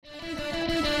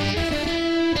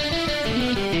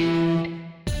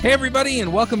Hey, everybody,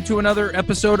 and welcome to another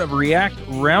episode of React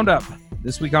Roundup.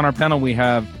 This week on our panel, we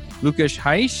have Lukasz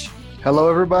Heisz. Hello,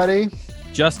 everybody.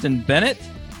 Justin Bennett.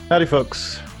 Howdy,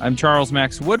 folks. I'm Charles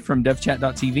Max Wood from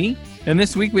devchat.tv. And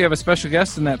this week, we have a special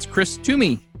guest, and that's Chris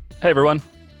Toomey. Hey, everyone.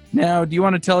 Now, do you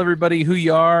want to tell everybody who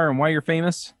you are and why you're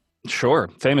famous? Sure.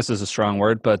 Famous is a strong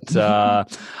word, but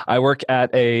I work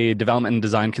at a development and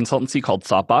design consultancy called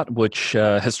Thoughtbot, which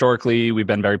historically we've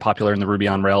been very popular in the Ruby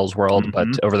on Rails world, but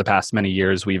over the past many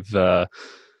years, we've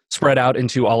spread out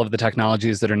into all of the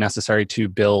technologies that are necessary to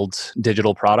build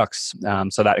digital products.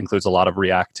 So that includes a lot of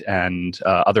React and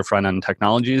other front-end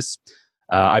technologies.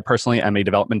 I personally am a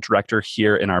development director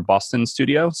here in our Boston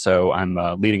studio, so I'm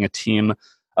leading a team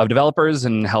of developers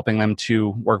and helping them to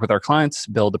work with our clients,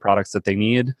 build the products that they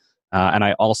need. And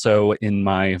I also, in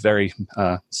my very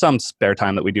some spare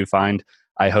time that we do find,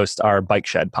 I host our Bike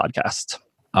Shed podcast.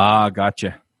 Ah,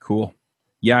 gotcha. Cool.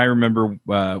 Yeah, I remember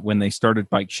when they started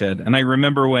Bike Shed. And I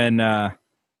remember when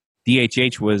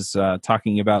DHH was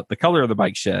talking about the color of the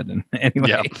bike shed. And anyway.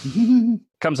 Yeah.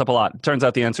 Comes up a lot. Turns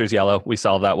out the answer is yellow. We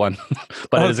solved that one.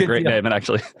 But it is a great name. And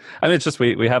actually, I mean, it's just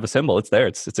we have a symbol. It's there.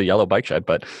 It's a yellow bike shed.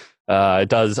 But it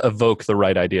does evoke the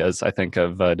right ideas, I think,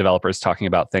 of developers talking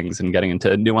about things and getting into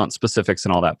nuanced specifics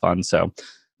and all that fun. So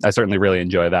I certainly really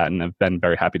enjoy that, and I've been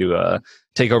very happy to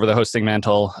take over the hosting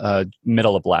mantle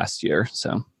middle of last year.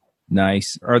 So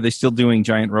nice. Are they still doing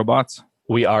giant robots?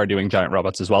 We are doing giant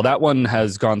robots as well. That one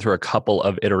has gone through a couple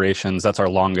of iterations. That's our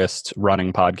longest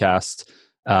running podcast,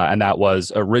 and that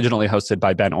was originally hosted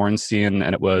by Ben Orenstein,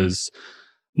 and it was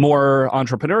more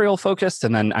entrepreneurial focused.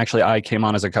 And then actually I came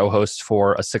on as a co-host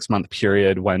for a 6-month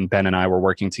period when Ben and I were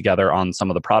working together on some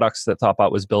of the products that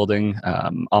Thoughtbot was building,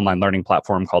 online learning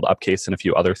platform called Upcase and a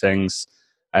few other things.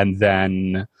 And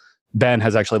then Ben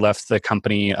has actually left the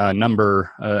company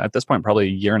at this point, probably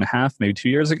a year and a half, maybe 2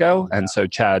 years ago. And so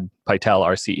Chad Pytel,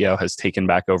 our CEO, has taken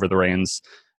back over the reins,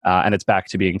 and it's back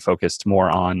to being focused more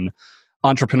on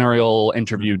entrepreneurial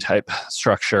interview type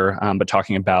structure, but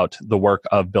talking about the work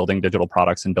of building digital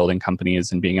products and building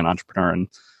companies and being an entrepreneur and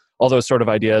all those sort of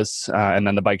ideas. And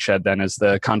then the Bike Shed then is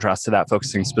the contrast to that,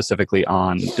 focusing specifically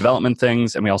on development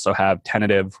things. And we also have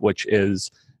Tentative, which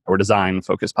is our design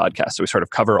focused podcast. So we sort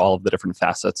of cover all of the different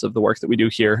facets of the work that we do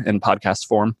here in podcast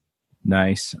form.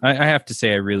 Nice. I have to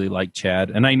say I really like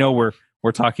Chad. And I know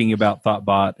we're talking about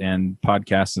Thoughtbot and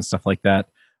podcasts and stuff like that.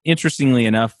 Interestingly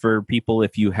enough, for people,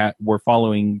 if you were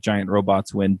following Giant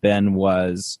Robots when Ben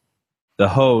was the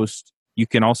host, you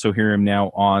can also hear him now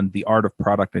on The Art of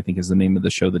Product, I think is the name of the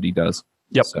show that he does.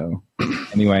 Yep. So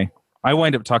anyway, I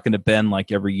wind up talking to Ben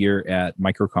like every year at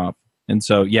MicroConf. And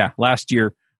so, yeah, last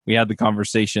year we had the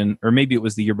conversation, or maybe it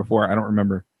was the year before, I don't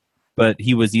remember. But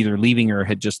he was either leaving or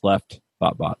had just left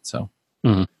Thoughtbot. So,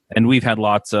 And we've had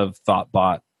lots of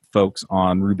Thoughtbot folks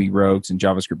on Ruby Rogues and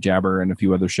JavaScript Jabber and a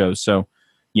few other shows. So,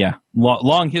 yeah,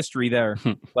 long history there.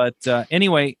 But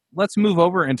anyway, let's move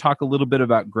over and talk a little bit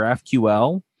about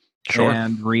GraphQL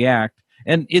and React.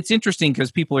 And it's interesting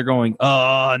because people are going,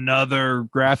 oh, another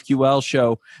GraphQL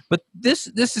show. But this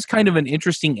is kind of an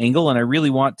interesting angle, and I really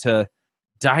want to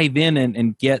dive in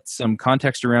and get some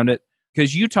context around it,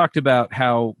 because you talked about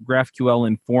how GraphQL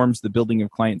informs the building of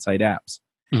client-side apps.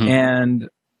 And,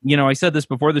 you know, I said this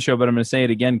before the show, but I'm going to say it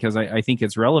again because I think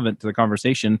it's relevant to the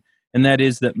conversation. And that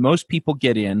is that most people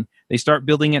get in, they start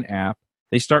building an app,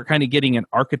 they start kind of getting an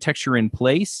architecture in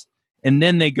place, and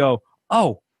then they go,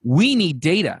 oh, we need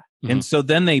data. And so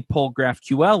then they pull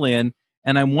GraphQL in,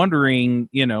 and I'm wondering,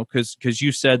 you know, because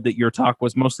you said that your talk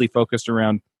was mostly focused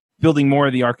around building more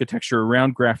of the architecture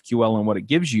around GraphQL and what it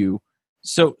gives you.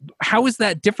 So how is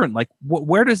that different? Like,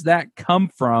 where does that come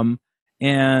from?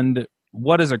 And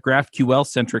what does a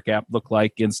GraphQL-centric app look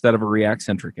like instead of a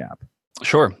React-centric app?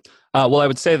 Sure. Well, I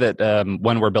would say that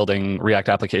when we're building React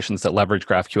applications that leverage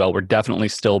GraphQL, we're definitely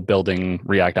still building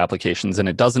React applications, and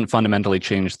it doesn't fundamentally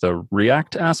change the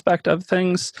React aspect of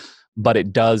things, but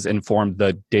it does inform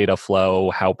the data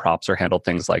flow, how props are handled,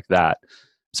 things like that.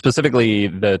 Specifically,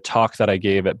 the talk that I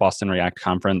gave at Boston React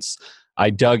Conference, I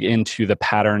dug into the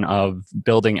pattern of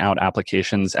building out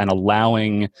applications and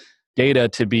allowing data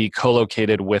to be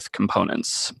co-located with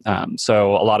components.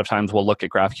 So a lot of times we'll look at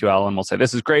GraphQL and we'll say,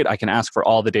 this is great, I can ask for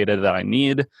all the data that I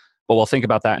need, but we'll think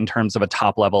about that in terms of a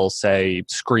top level, say,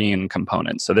 screen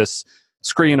component. So this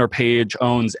screen or page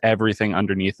owns everything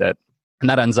underneath it. And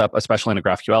that ends up, especially in a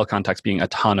GraphQL context, being a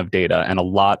ton of data and a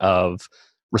lot of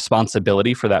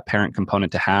responsibility for that parent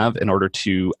component to have in order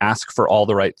to ask for all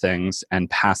the right things and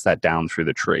pass that down through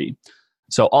the tree.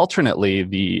 So alternately,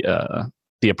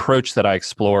 the approach that I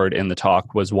explored in the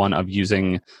talk was one of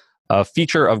using a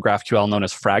feature of GraphQL known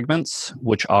as fragments,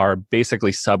 which are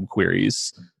basically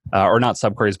subqueries. or not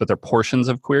subqueries, but they're portions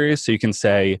of queries. So you can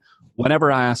say,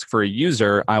 whenever I ask for a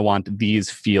user, I want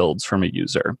these fields from a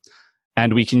user.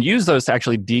 And we can use those to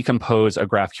actually decompose a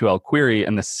GraphQL query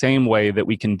in the same way that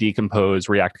we can decompose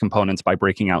React components by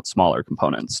breaking out smaller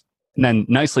components. And then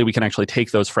nicely, we can actually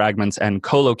take those fragments and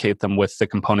co-locate them with the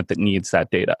component that needs that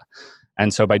data.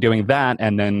 And so by doing that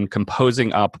and then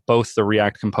composing up both the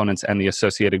React components and the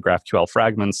associated GraphQL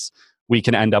fragments, we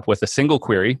can end up with a single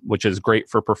query, which is great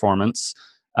for performance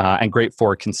and great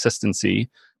for consistency.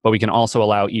 But we can also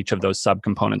allow each of those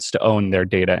subcomponents to own their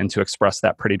data and to express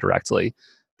that pretty directly.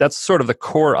 That's sort of the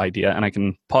core idea. And I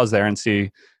can pause there and see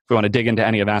if we want to dig into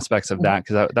any of aspects of that,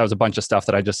 because that was a bunch of stuff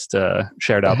that I just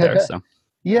shared out there. So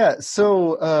yeah.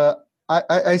 So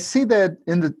I see that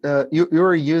in the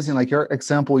you're using, like your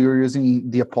example, you're using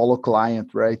the Apollo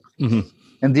client, right? Mm-hmm.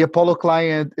 And the Apollo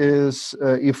client is,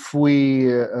 if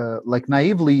we like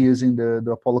naively using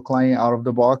the Apollo client out of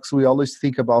the box, we always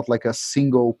think about like a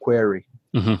single query.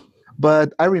 Mm-hmm.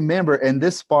 But I remember, and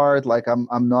this part, like I'm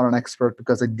not an expert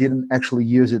because I didn't actually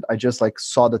use it. I just like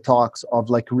saw the talks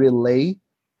of like Relay,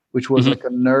 which was like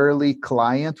an early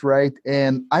client, right?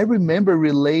 And I remember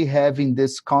Relay having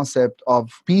this concept of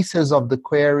pieces of the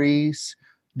queries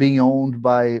being owned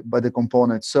by the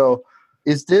components. So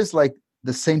is this like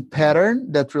the same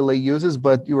pattern that Relay uses,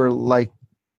 but you were like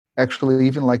actually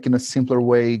even like in a simpler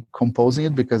way composing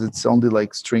it because it's only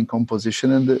like string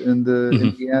composition in the in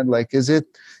the end? Like, is it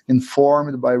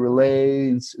informed by Relay,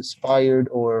 inspired,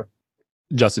 or?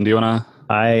 Justin, do you want to?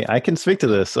 I can speak to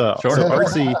this. Sure.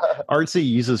 So Artsy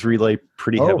uses Relay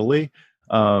pretty heavily.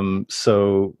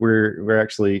 So we're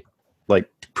actually like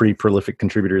pretty prolific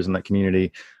contributors in that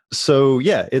community. So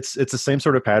yeah, it's the same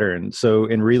sort of pattern. So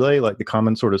in Relay, like the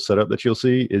common sort of setup that you'll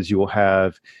see is you will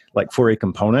have, like for a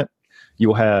component,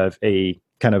 you'll have a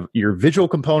kind of your visual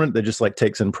component that just like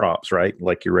takes in props, right?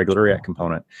 Like your regular React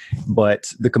component.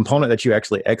 But the component that you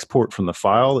actually export from the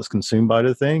file that's consumed by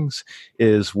the things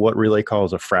is what Relay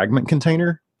calls a fragment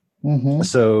container. Mm-hmm.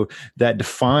 So that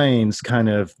defines kind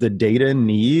of the data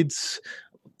needs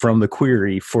from the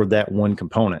query for that one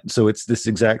component. So it's this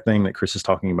exact thing that Chris is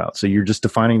talking about. So you're just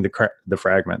defining the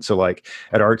fragment. So like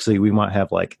at Artsy, we might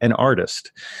have like an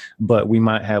artist, but we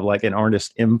might have like an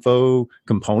artist info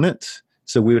component.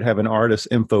 So we would have an artist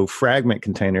info fragment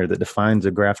container that defines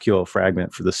a GraphQL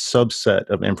fragment for the subset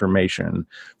of information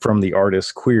from the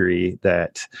artist query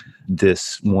that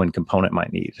this one component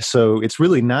might need. So it's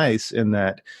really nice in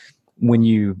that when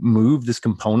you move this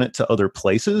component to other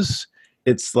places,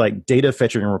 it's like data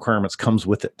fetching requirements comes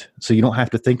with it. So you don't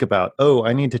have to think about, oh,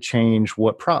 I need to change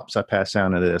what props I pass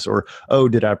down to this, or, oh,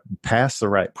 did I pass the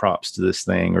right props to this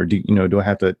thing? Or do I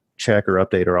have to check or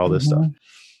update or all this stuff?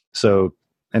 So,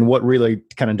 and what Relay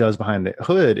kind of does behind the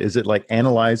hood is it like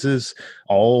analyzes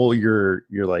all your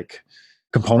like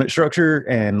component structure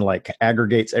and like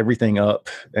aggregates everything up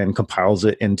and compiles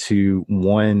it into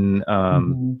one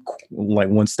like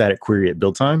one static query at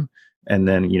build time, and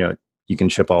then you can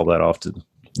ship all that off to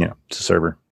to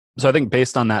server. So I think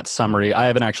based on that summary, I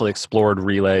haven't actually explored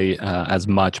Relay as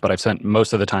much, but I've spent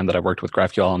most of the time that I've worked with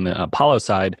GraphQL on the Apollo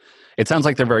side. It sounds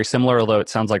like they're very similar, although it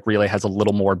sounds like Relay has a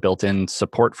little more built-in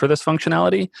support for this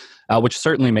functionality, which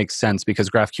certainly makes sense because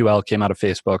GraphQL came out of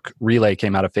Facebook, Relay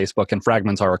came out of Facebook, and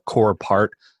fragments are a core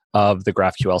part of the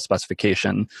GraphQL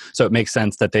specification. So it makes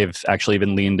sense that they've actually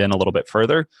even leaned in a little bit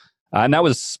further. And that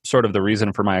was sort of the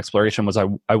reason for my exploration was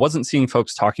I wasn't seeing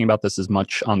folks talking about this as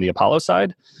much on the Apollo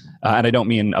side. And I don't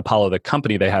mean Apollo, the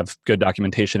company, they have good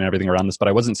documentation and everything around this, but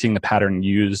I wasn't seeing the pattern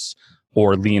used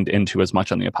or leaned into as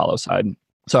much on the Apollo side.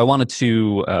 So I wanted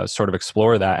to sort of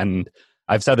explore that. And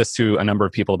I've said this to a number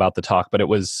of people about the talk, but it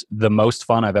was the most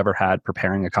fun I've ever had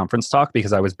preparing a conference talk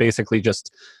because I was basically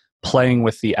just playing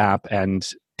with the app and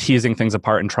teasing things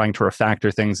apart and trying to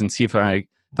refactor things and see if I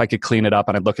could clean it up.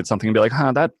 And I'd look at something and be like,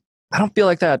 I don't feel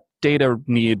like that data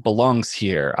need belongs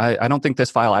here. I don't think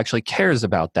this file actually cares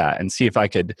about that, and see if I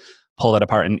could pull that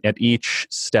apart. And at each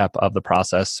step of the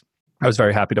process, I was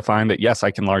very happy to find that, yes,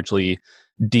 I can largely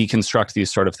deconstruct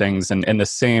these sort of things. And the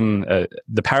same,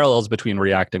 the parallels between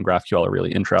React and GraphQL are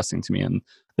really interesting to me. And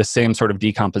the same sort of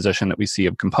decomposition that we see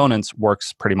of components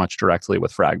works pretty much directly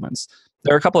with fragments.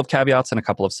 There are a couple of caveats and a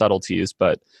couple of subtleties,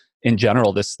 but in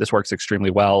general, this works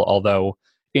extremely well. Although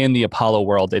in the Apollo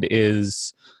world,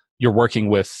 you're working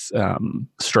with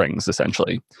strings,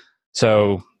 essentially.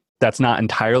 So that's not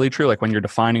entirely true. Like when you're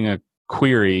defining a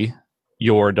query,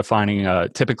 you're defining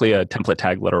typically a template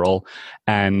tag literal.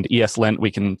 And ESLint,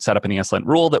 we can set up an ESLint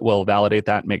rule that will validate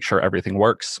that, make sure everything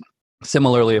works.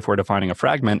 Similarly, if we're defining a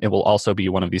fragment, it will also be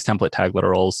one of these template tag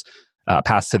literals.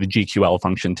 passed to the GQL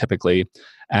function typically.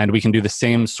 And we can do the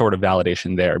same sort of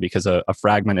validation there because a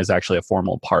fragment is actually a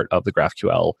formal part of the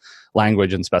GraphQL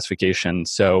language and specification.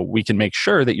 So we can make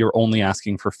sure that you're only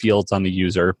asking for fields on the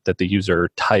user that the user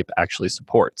type actually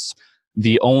supports.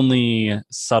 The only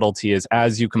subtlety is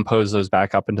as you compose those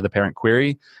back up into the parent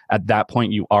query, at that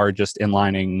point you are just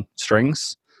inlining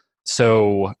strings.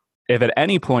 So if at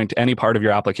any point any part of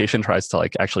your application tries to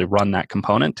like actually run that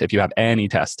component, if you have any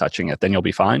tests touching it, then you'll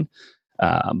be fine.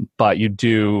 But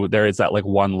there is that like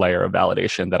one layer of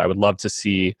validation that I would love to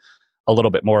see a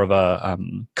little bit more of a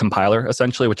compiler,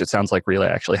 essentially, which it sounds like Relay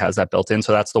actually has that built in.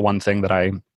 So that's the one thing that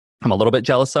I'm a little bit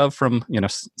jealous of from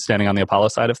standing on the Apollo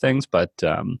side of things. But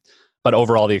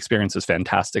overall, the experience is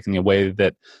fantastic in the way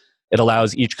that it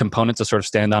allows each component to sort of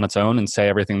stand on its own and say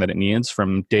everything that it needs,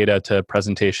 from data to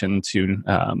presentation to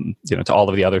to all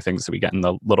of the other things that we get in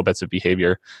the little bits of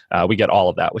behavior. We get all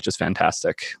of that, which is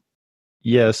fantastic.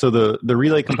 Yeah, so the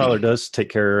Relay compiler does take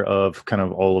care of kind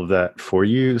of all of that for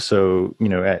you. So,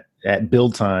 at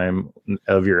build time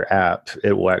of your app,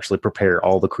 it will actually prepare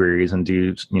all the queries and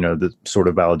do, the sort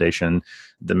of validation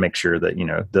to make sure that,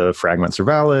 the fragments are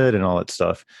valid and all that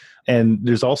stuff. And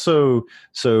there's also,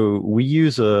 so we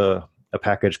use a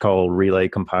package called Relay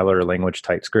Compiler Language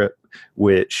TypeScript,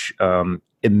 which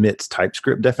emits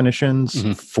TypeScript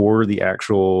definitions for the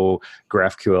actual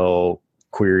GraphQL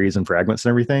queries and fragments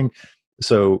and everything.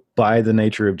 So by the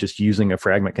nature of just using a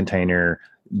fragment container,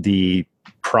 the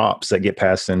props that get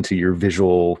passed into your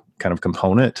visual kind of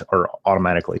component are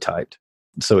automatically typed.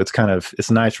 So it's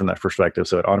nice from that perspective.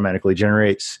 So it automatically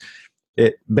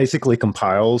it basically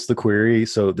compiles the query.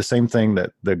 So the same thing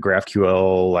that the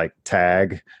GraphQL like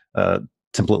tag,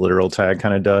 template literal tag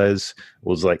kind of does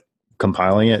was like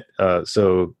compiling it.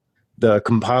 So the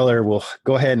compiler will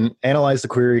go ahead and analyze the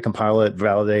query, compile it,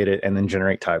 validate it, and then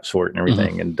generate types for it and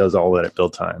everything, and does all that at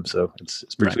build time. So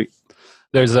it's pretty sweet.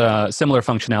 There's a similar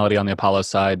functionality on the Apollo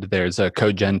side. There's a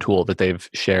code gen tool that they've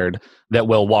shared that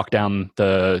will walk down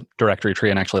the directory tree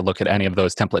and actually look at any of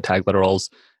those template tag literals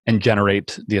and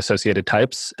generate the associated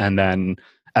types. And then,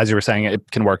 as you were saying, it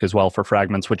can work as well for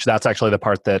fragments, which that's actually the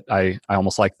part that I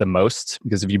almost like the most,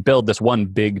 because if you build this one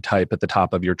big type at the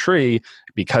top of your tree,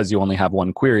 because you only have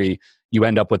one query, you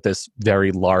end up with this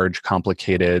very large,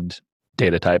 complicated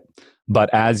data type. But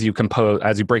as you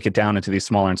break it down into these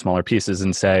smaller and smaller pieces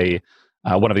and say,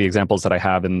 one of the examples that I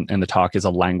have in the talk is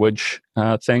a language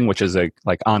thing, which is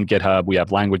like on GitHub, we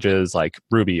have languages like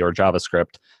Ruby or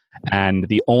JavaScript, and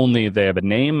they have a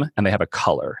name and they have a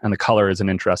color. And the color is an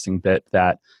interesting bit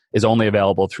that is only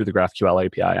available through the GraphQL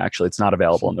API. Actually, it's not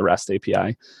available in the REST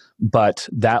API. But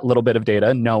that little bit of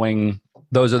data, knowing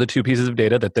those are the two pieces of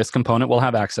data that this component will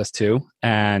have access to.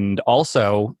 And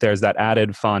also there's that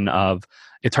added fun of,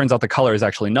 it turns out the color is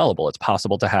actually nullable. It's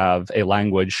possible to have a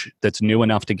language that's new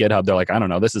enough to GitHub. They're like, I don't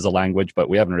know, this is a language, but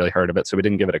we haven't really heard of it, so we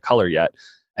didn't give it a color yet.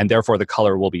 And therefore the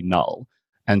color will be null.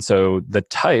 And so the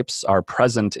types are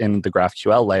present in the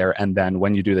GraphQL layer. And then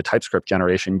when you do the TypeScript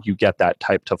generation, you get that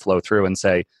type to flow through and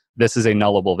say, this is a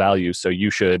nullable value, so you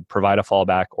should provide a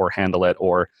fallback or handle it,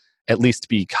 or at least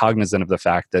be cognizant of the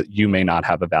fact that you may not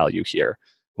have a value here,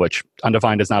 which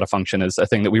undefined is not a function is a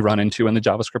thing that we run into in the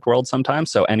JavaScript world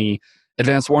sometimes. So any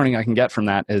advanced warning I can get from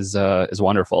that is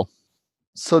wonderful.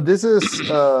 So this is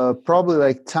probably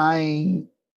like tying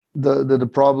the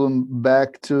problem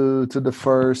back to the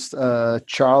first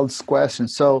Charles' question.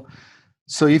 So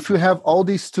if you have all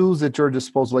these tools at your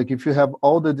disposal, like if you have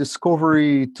all the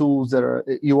discovery tools that are,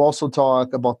 you also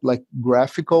talk about like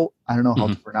graphical, I don't know how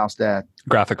to pronounce that.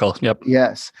 Graphical, yep.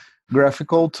 Yes.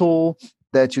 Graphical tool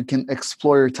that you can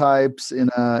explore your types in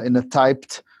a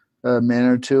typed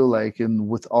manner too, like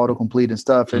with autocomplete and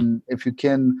stuff. And if you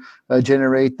can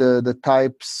generate the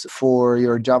types for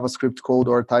your JavaScript code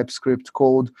or TypeScript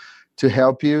code to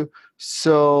help you.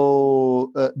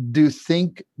 So do you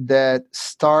think that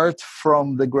start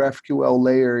from the GraphQL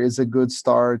layer is a good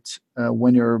start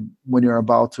when you're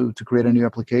about to create a new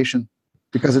application?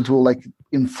 Because it will like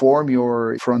inform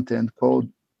your front-end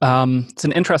code. It's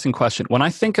an interesting question. When I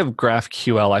think of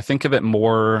GraphQL, I think of it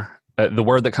more, the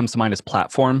word that comes to mind is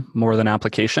platform more than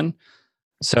application.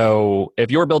 So if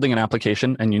you're building an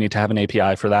application and you need to have an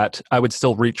API for that, I would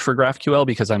still reach for GraphQL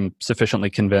because I'm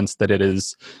sufficiently convinced that it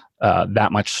is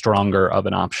that much stronger of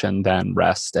an option than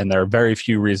REST. And there are very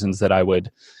few reasons that I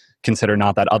would consider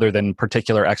not that, other than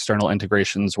particular external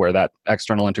integrations where that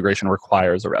external integration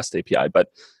requires a REST API. But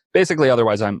basically,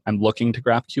 otherwise, I'm looking to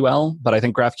GraphQL. But I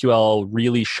think GraphQL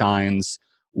really shines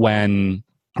when,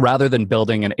 rather than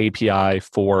building an API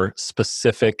for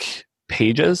specific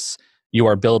pages, you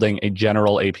are building a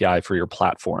general API for your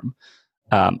platform.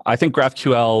 I think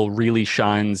GraphQL really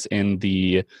shines in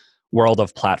the world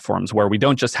of platforms where we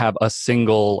don't just have a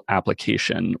single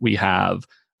application. We have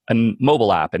a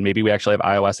mobile app, and maybe we actually have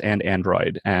iOS and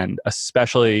Android, and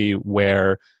especially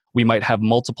where we might have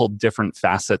multiple different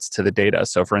facets to the data.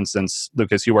 So for instance,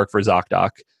 Lucas, you work for ZocDoc.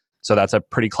 So that's a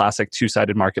pretty classic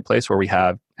two-sided marketplace where we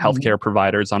have healthcare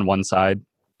providers on one side,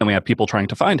 and we have people trying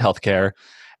to find healthcare.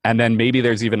 And then maybe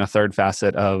there's even a third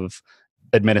facet of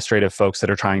administrative folks that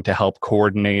are trying to help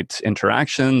coordinate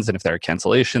interactions, and if there are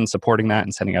cancellations, supporting that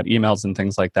and sending out emails and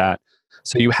things like that.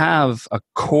 So you have a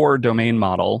core domain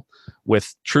model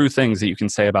with true things that you can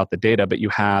say about the data, but you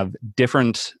have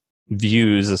different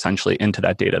views essentially into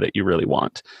that data that you really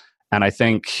want. And I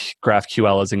think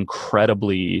GraphQL is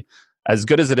incredibly, as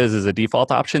good as it is as a default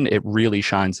option, it really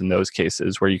shines in those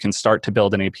cases where you can start to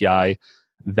build an API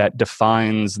that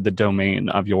defines the domain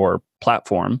of your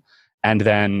platform. And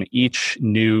then each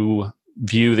new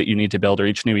view that you need to build, or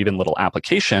each new even little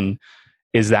application,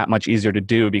 is that much easier to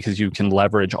do because you can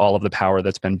leverage all of the power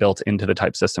that's been built into the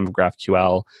type system of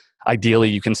GraphQL. Ideally,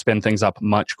 you can spin things up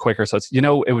much quicker. So it's,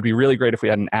 it would be really great if we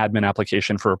had an admin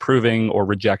application for approving or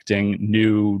rejecting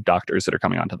new doctors that are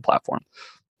coming onto the platform.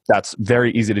 That's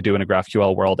very easy to do in a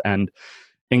GraphQL world and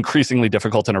increasingly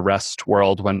difficult in a REST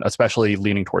world, when especially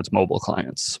leaning towards mobile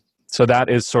clients. So that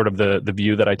is sort of the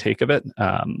view that I take of it.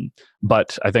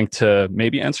 But I think to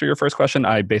maybe answer your first question,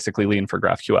 I basically lean for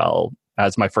GraphQL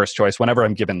as my first choice whenever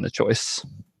I'm given the choice.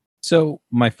 So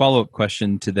my follow-up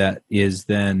question to that is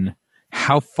then,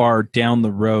 how far down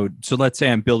the road? So let's say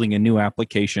I'm building a new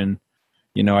application.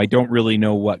 I don't really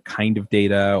know what kind of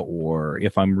data, or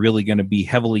if I'm really going to be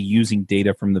heavily using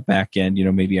data from the back end.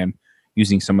 Maybe I'm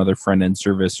using some other front-end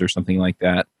service or something like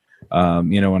that.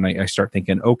 And I start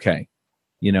thinking, okay,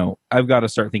 I've got to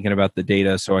start thinking about the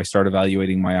data. So I start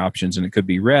evaluating my options, and it could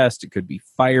be REST, it could be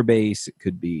Firebase, it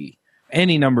could be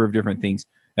any number of different things.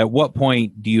 At what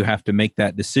point do you have to make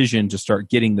that decision to start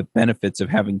getting the benefits of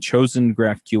having chosen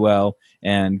GraphQL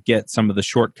and get some of the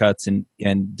shortcuts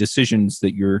and decisions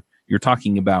that you're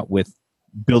talking about with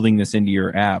building this into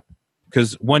your app?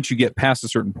 Because once you get past a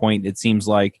certain point, it seems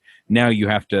like now you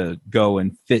have to go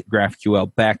and fit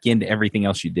GraphQL back into everything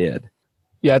else you did.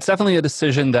 Yeah, it's definitely a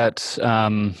decision that,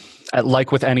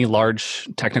 like with any large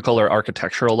technical or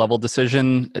architectural level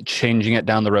decision, changing it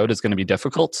down the road is going to be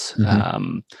difficult.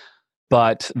 Mm-hmm.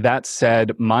 But that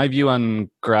said, my view on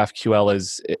GraphQL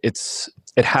is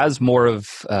it has more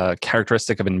of a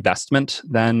characteristic of investment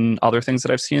than other things that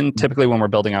I've seen. Mm-hmm. Typically, when we're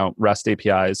building out REST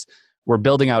APIs, we're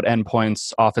building out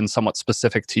endpoints often somewhat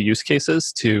specific to use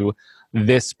cases. To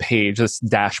this page, this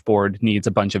dashboard needs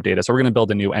a bunch of data, so we're going to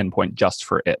build a new endpoint just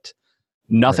for it.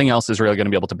 Nothing else is really going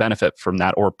to be able to benefit from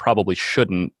that, or probably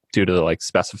shouldn't, due to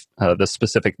the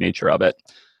specific nature of it.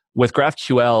 With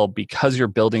GraphQL, because you're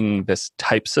building this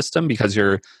type system, because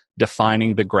you're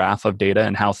defining the graph of data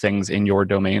and how things in your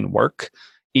domain work,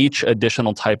 each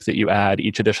additional type that you add,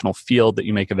 each additional field that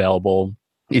you make available,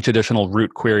 each additional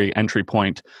root query entry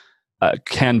point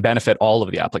can benefit all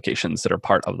of the applications that are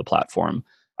part of the platform.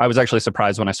 I was actually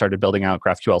surprised when I started building out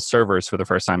GraphQL servers for the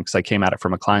first time, because I came at it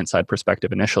from a client-side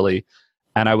perspective initially.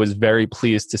 And I was very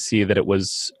pleased to see that it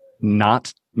was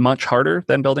not much harder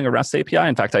than building a REST API.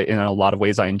 In fact, in a lot of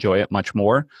ways, I enjoy it much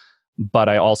more. But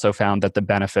I also found that the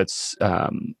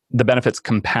benefits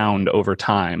compound over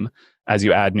time as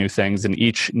you add new things, and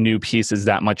each new piece is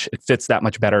it fits that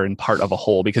much better in part of a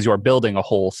whole, because you are building a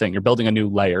whole thing. You're building a new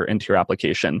layer into your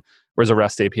application, whereas a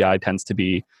REST API tends to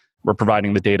be, we're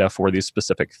providing the data for these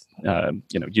specific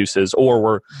uses, or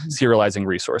we're serializing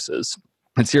resources.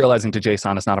 And serializing to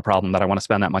JSON is not a problem that I want to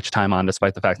spend that much time on,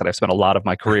 despite the fact that I've spent a lot of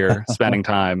my career spending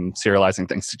time serializing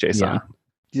things to JSON.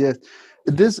 Yeah.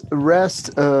 This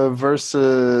REST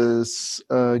versus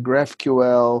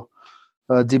GraphQL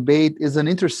debate is an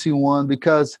interesting one,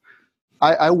 because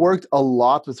I worked a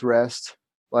lot with REST.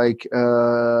 Like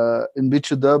in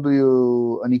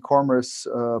B2W, an e-commerce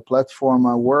platform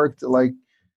I worked,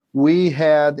 we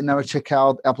had in our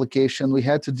checkout application, we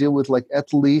had to deal with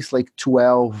at least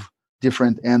 12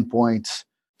 different endpoints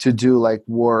to do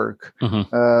work.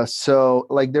 Mm-hmm. So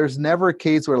there's never a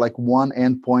case where one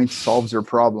endpoint solves your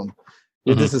problem.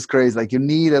 Mm-hmm. This is crazy. You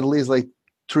need at least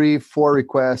 3-4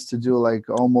 requests to do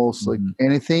almost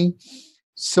anything.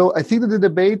 So I think that the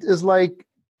debate is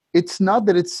it's not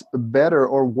that it's better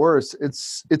or worse.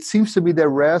 It seems to be that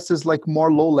REST is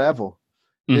more low level.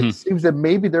 Mm-hmm. It seems that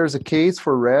maybe there's a case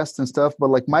for REST and stuff,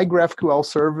 but my GraphQL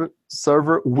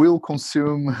server will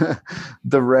consume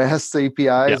the REST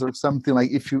APIs or something,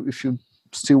 if you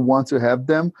still want to have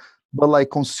them. But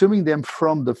consuming them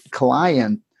from the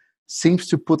client seems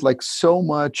to put like so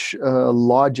much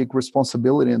logic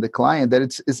responsibility in the client that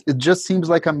it just seems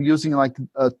like I'm using like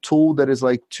a tool that is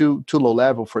like too low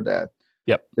level for that.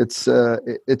 Yep.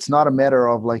 It's not a matter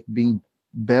of like being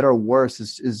better or worse.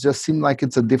 It just seems like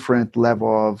it's a different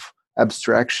level of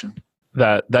abstraction.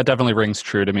 That definitely rings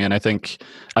true to me. And I think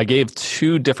I gave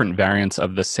 2 different variants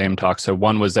of the same talk. So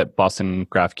one was at Boston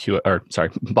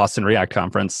React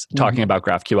conference, talking about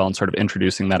GraphQL and sort of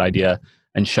introducing that idea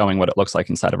and showing what it looks like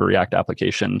inside of a React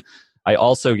application. I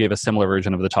also gave a similar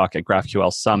version of the talk at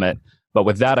GraphQL Summit, but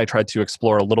with that, I tried to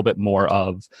explore a little bit more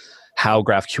of how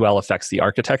GraphQL affects the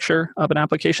architecture of an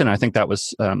application. And I think that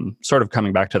was sort of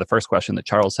coming back to the first question that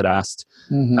Charles had asked.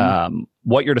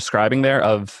 What you're describing there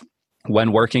of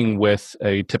when working with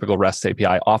a typical REST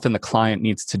API, often the client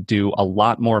needs to do a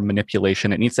lot more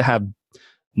manipulation. It needs to have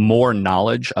more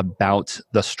knowledge about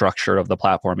the structure of the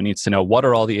platform. It needs to know, what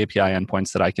are all the API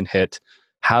endpoints that I can hit?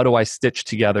 How do I stitch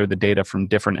together the data from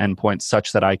different endpoints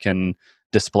such that I can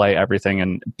display everything?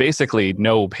 And basically,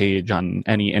 no page on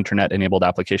any internet-enabled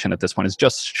application at this point is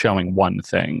just showing one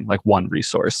thing, like one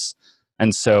resource.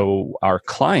 And so our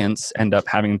clients end up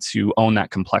having to own that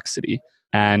complexity.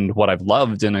 And what I've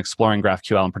loved in exploring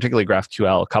GraphQL, and particularly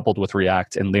GraphQL coupled with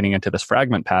React and leaning into this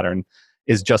fragment pattern,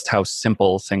 is just how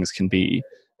simple things can be.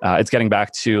 It's getting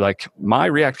back to like, my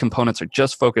React components are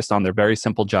just focused on their very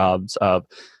simple jobs of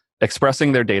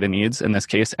expressing their data needs in this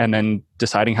case, and then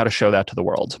deciding how to show that to the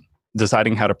world,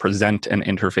 deciding how to present an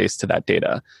interface to that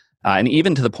data. And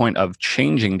even to the point of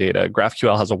changing data,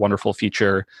 GraphQL has a wonderful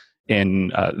feature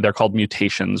in, they're called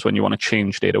mutations when you want to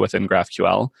change data within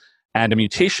GraphQL. And a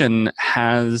mutation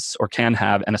has or can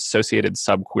have an associated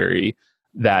subquery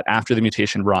that after the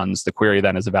mutation runs, the query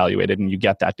then is evaluated and you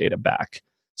get that data back.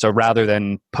 So rather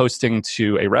than posting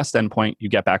to a REST endpoint, you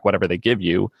get back whatever they give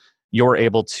you. You're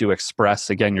able to express,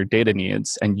 again, your data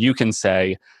needs. And you can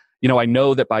say, I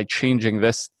know that by changing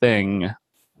this thing,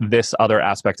 this other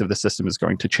aspect of the system is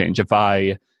going to change. If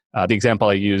the example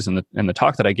I use in the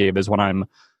talk that I gave is when I'm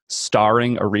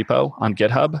starring a repo on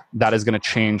GitHub, that is going to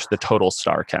change the total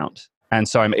star count. And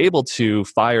so I'm able to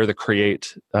fire the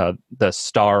create the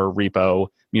star repo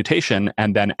mutation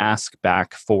and then ask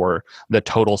back for the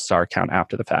total star count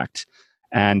after the fact.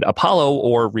 And Apollo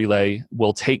or Relay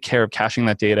will take care of caching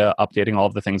that data, updating all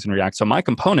of the things in React. So my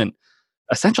component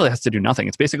essentially has to do nothing.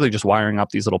 It's basically just wiring up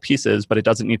these little pieces, but it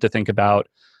doesn't need to think about,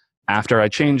 after I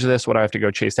change this, what I have to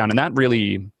go chase down. And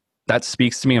that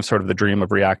speaks to me of sort of the dream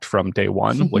of React from day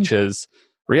one, which is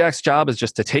React's job is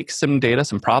just to take some data,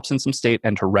 some props and some state,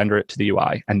 and to render it to the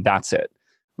UI. And that's it.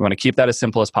 We want to keep that as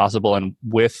simple as possible. And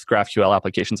with GraphQL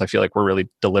applications, I feel like we're really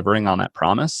delivering on that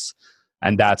promise.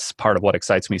 And that's part of what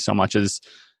excites me so much is,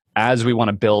 as we want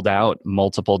to build out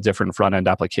multiple different front-end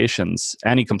applications,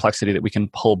 any complexity that we can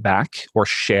pull back or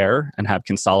share and have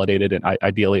consolidated and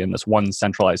ideally in this one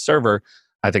centralized server,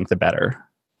 I think the better.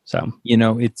 So,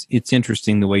 it's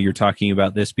interesting the way you're talking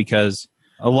about this, because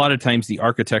a lot of times the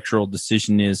architectural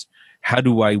decision is, how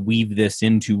do I weave this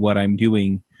into what I'm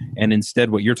doing? And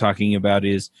instead what you're talking about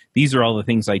is, these are all the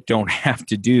things I don't have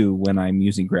to do when I'm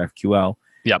using GraphQL.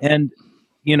 Yep. And,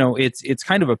 it's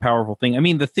kind of a powerful thing. I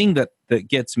mean, the thing that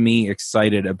gets me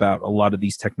excited about a lot of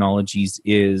these technologies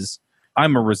is,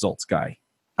 I'm a results guy.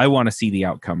 I want to see the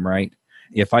outcome, right?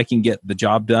 If I can get the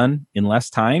job done in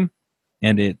less time,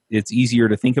 and it's easier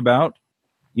to think about,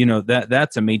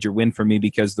 that's a major win for me,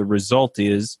 because the result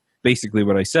is basically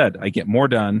what I said. I get more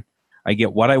done, I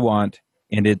get what I want,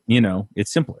 and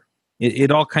it's simpler.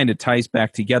 It all kind of ties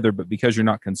back together, but because you're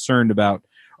not concerned about,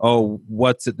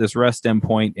 what's at this REST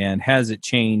endpoint and has it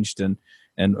changed and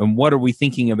what are we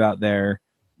thinking about there,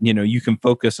 you can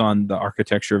focus on the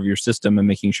architecture of your system and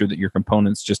making sure that your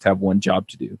components just have one job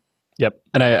to do. Yep.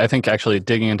 And I think actually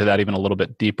digging into that even a little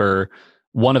bit deeper,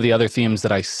 one of the other themes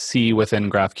that I see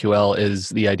within GraphQL is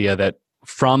the idea that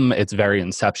from its very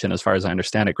inception, as far as I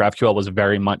understand it, GraphQL was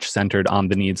very much centered on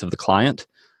the needs of the client,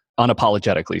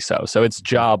 unapologetically so. So its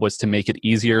job was to make it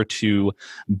easier to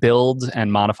build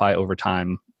and modify over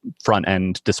time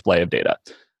front-end display of data.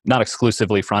 Not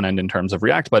exclusively front-end in terms of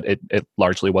React, but it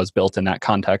largely was built in that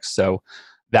context. So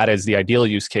that is the ideal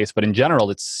use case. But in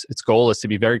general, its goal is to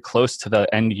be very close to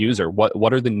the end user.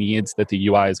 What are the needs that the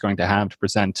UI is going to have to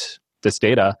present this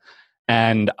data?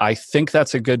 And I think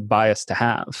that's a good bias to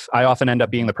have. I often end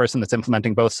up being the person that's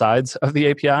implementing both sides of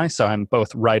the API. So I'm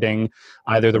both writing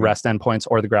either the REST endpoints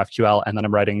or the GraphQL, and then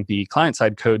I'm writing the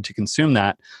client-side code to consume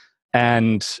that.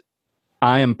 And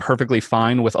I am perfectly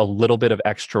fine with a little bit of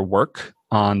extra work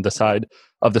on the side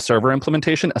of the server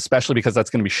implementation, especially because that's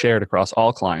going to be shared across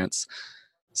all clients,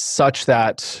 such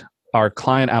that our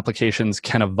client applications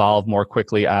can evolve more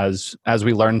quickly as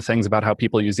we learn things about how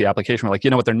people use the application. We're like, you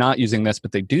know what, they're not using this,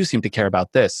 but they do seem to care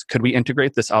about this. Could we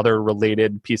integrate this other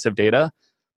related piece of data?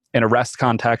 In a REST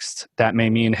context, that may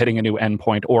mean hitting a new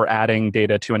endpoint or adding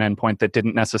data to an endpoint that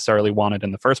didn't necessarily want it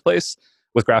in the first place.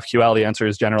 With GraphQL, the answer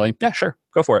is generally, yeah, sure,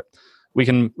 go for it. We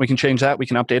can change that. We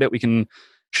can update it. We can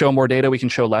show more data. We can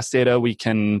show less data. We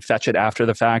can fetch it after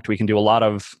the fact. We can do a lot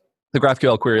of... The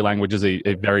GraphQL query language is a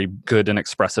very good and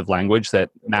expressive language that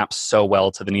maps so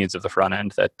well to the needs of the front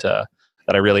end that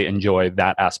I really enjoy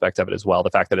that aspect of it as well. The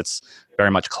fact that it's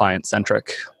very much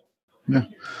client-centric. Yeah.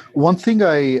 One thing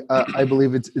I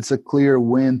believe it's a clear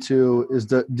win too is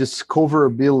the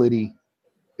discoverability.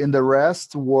 In the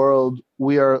REST world,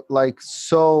 we are like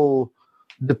so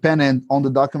dependent on the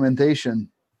documentation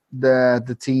that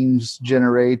the teams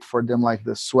generate for them, like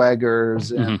the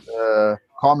swaggers and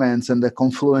comments and the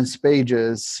Confluence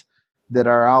pages that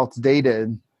are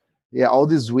outdated. Yeah, all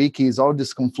these wikis, all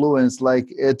this Confluence, like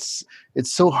it's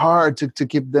so hard to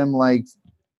keep them like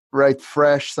right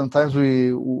fresh. Sometimes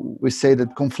we say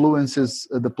that Confluence is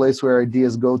the place where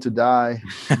ideas go to die.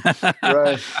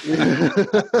 Right.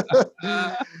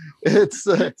 It's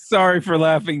sorry for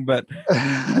laughing, but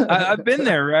I've been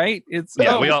there, right? It's we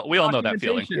all know that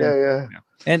feeling. Yeah.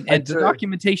 And the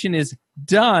documentation is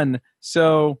done,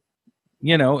 so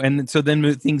and so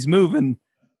then things move, and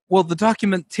well, the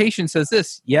documentation says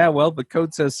this. Yeah, well, the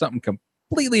code says something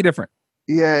completely different.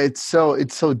 Yeah, it's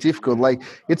so difficult. Like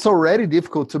it's already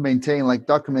difficult to maintain like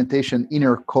documentation in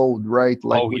your code, right?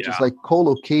 Like which is like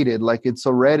co-located. Like it's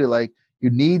already like you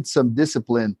need some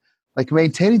discipline. Like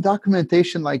maintaining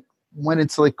documentation, like when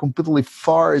it's like completely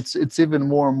far, it's even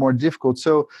more difficult.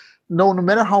 So no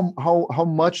matter how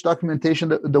much documentation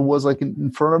that was like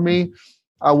in front of me,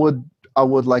 I would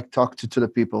like talk to the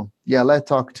people. Yeah, let's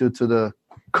talk to the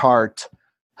cart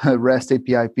REST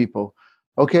API people.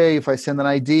 Okay, if I send an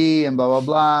ID and blah blah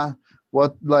blah,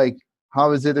 what like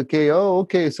how is it? Okay, oh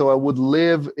okay, so I would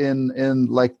live in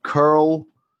like curl.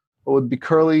 I would be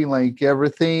curling like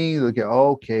everything.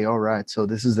 Okay, all right. So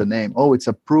this is the name. Oh, it's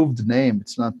approved name.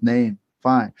 It's not name.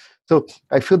 Fine. So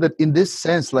I feel that in this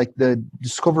sense, like the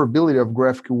discoverability of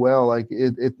GraphQL, like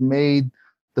it made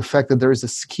the fact that there is a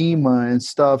schema and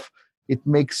stuff, it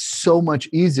makes so much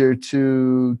easier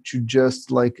to just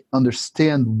like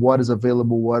understand what is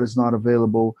available, what is not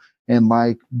available, and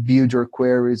like build your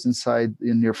queries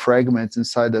in your fragments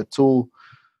inside the tool.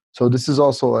 So this is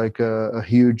also like a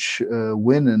huge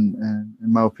win in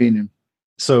my opinion.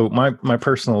 So my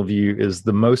personal view is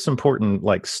the most important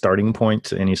like starting point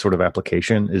to any sort of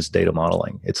application is data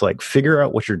modeling. It's like figure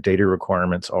out what your data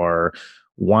requirements are.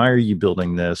 Why are you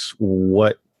building this?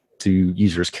 What do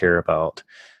users care about?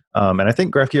 And I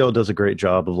think GraphQL does a great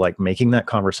job of like making that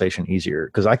conversation easier,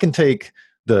 because I can take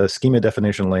the schema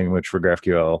definition language for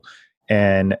GraphQL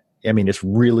and I mean, it's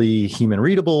really human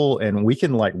readable and we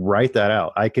can like write that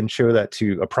out. I can show that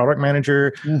to a product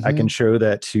manager. I can show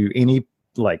that to any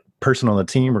like person on the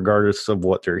team, regardless of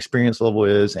what their experience level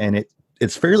is. And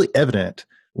it's fairly evident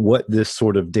what this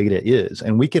sort of data is.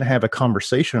 And we can have a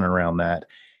conversation around that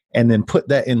and then put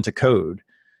that into code.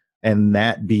 And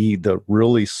that be the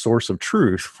really source of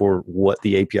truth for what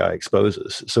the API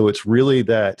exposes. So it's really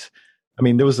that, I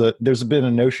mean, there's been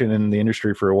a notion in the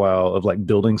industry for a while of like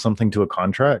building something to a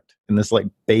contract, and this like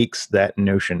bakes that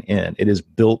notion in. It is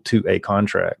built to a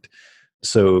contract.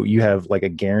 So you have like a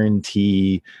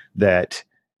guarantee that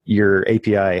your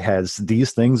API has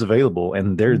these things available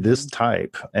and they're this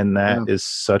type. And that is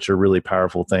such a really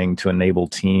powerful thing to enable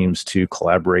teams to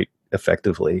collaborate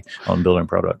effectively on building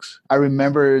products. I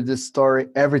remember this story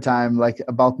every time, like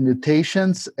about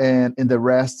mutations and in the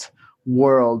REST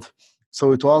world.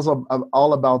 So it was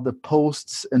all about the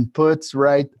posts and puts,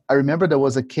 right? I remember there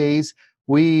was a case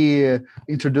we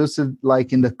introduced it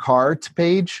like in the cart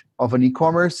page of an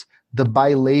e-commerce, the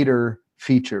buy later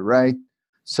feature, right?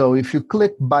 So if you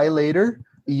click buy later,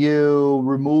 you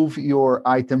remove your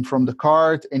item from the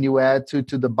cart and you add to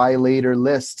the buy later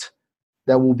list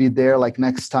that will be there like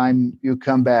next time you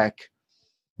come back.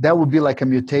 That would be like a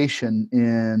mutation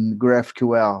in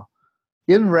GraphQL.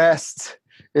 In REST,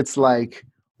 it's like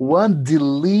one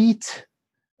delete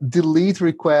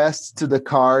request to the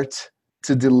cart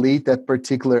to delete that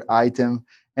particular item.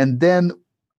 And then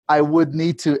I would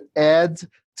need to add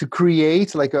to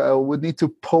create, like I would need to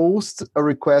post a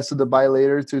request to the buy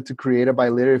later to create a buy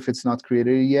later if it's not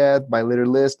created yet, buy later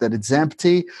list that it's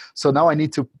empty. So now I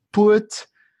need to put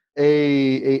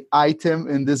a item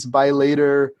in this buy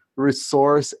later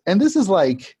resource. And this is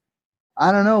like,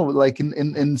 I don't know, like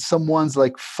in someone's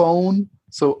like phone.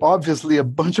 So obviously a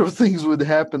bunch of things would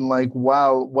happen like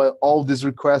while all these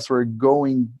requests were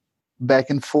going back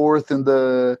and forth in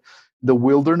the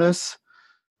wilderness.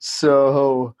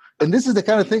 So, and this is the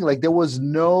kind of thing, like there was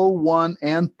no one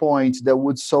endpoint that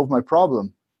would solve my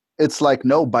problem. It's like,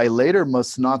 no, buy later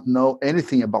must not know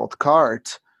anything about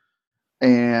cart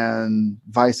and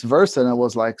vice versa. And I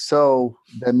was like, so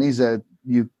that means that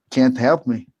you can't help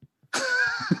me.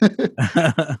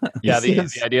 Yeah,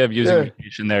 the idea of using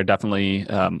mutation there definitely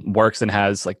works and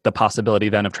has like the possibility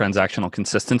then of transactional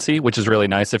consistency, which is really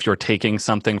nice. If you're taking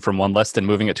something from one list and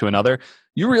moving it to another,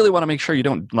 you really want to make sure you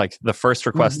don't, like, the first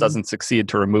request doesn't succeed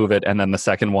to remove it and then the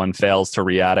second one fails to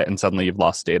re-add it and suddenly you've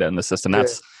lost data in the system.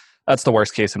 That's the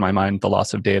worst case in my mind, the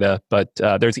loss of data. But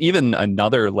there's even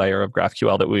another layer of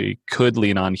GraphQL that we could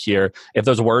lean on here. If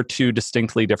those were two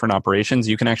distinctly different operations,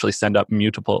 you can actually send up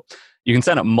multiple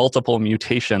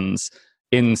mutations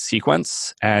in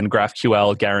sequence, and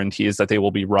GraphQL guarantees that they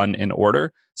will be run in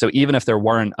order. So even if there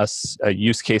weren't a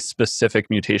use case specific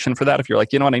mutation for that, if you're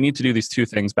like, you know what, I need to do these two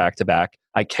things back to back,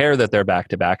 I care that they're back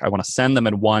to back, I want to send them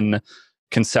in one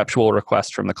conceptual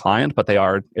request from the client, but they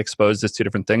are exposed as two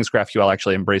different things, GraphQL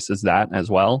actually embraces that as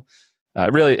well.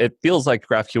 It feels like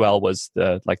GraphQL was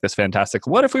this fantastic,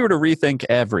 what if we were to rethink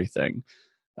everything?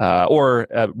 Or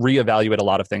reevaluate a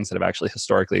lot of things that have actually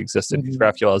historically existed. Because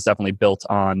GraphQL is definitely built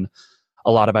on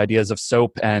a lot of ideas of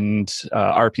SOAP and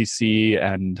RPC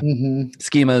and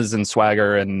schemas and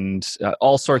Swagger and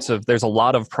all sorts of, there's a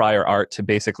lot of prior art to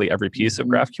basically every piece of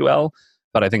GraphQL,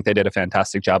 but I think they did a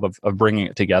fantastic job of bringing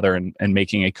it together and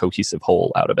making a cohesive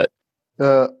whole out of it.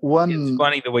 It's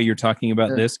funny the way you're talking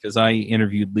about this, because I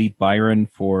interviewed Lee Byron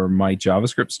for my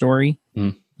JavaScript story.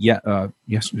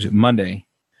 Monday.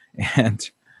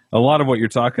 And a lot of what you're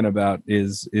talking about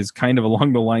is kind of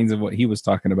along the lines of what he was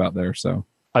talking about there. So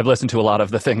I've listened to a lot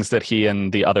of the things that he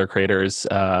and the other creators,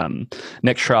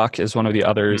 Nick Schrock is one of the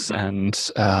others, and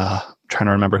trying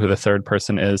to remember who the third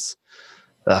person is.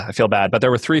 I feel bad, but there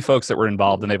were three folks that were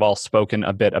involved, and they've all spoken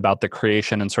a bit about the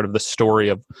creation and sort of the story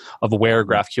of where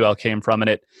GraphQL came from.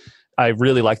 And I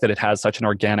really like that it has such an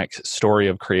organic story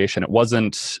of creation. It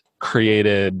wasn't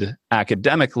created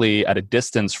academically at a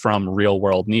distance from real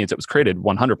world needs. It was created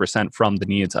 100% from the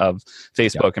needs of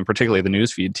Facebook and particularly the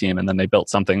newsfeed team. And then they built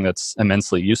something that's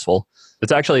immensely useful.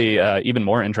 It's actually even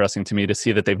more interesting to me to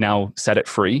see that they've now set it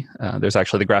free. There's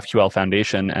actually the GraphQL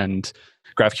Foundation, and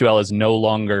GraphQL is no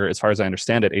longer, as far as I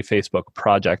understand it, a Facebook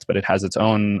project, but it has its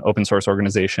own open source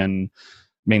organization,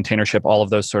 maintainership, all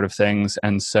of those sort of things.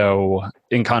 And so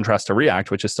in contrast to React,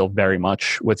 which is still very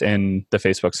much within the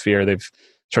Facebook sphere, they've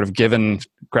sort of given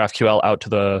GraphQL out to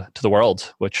the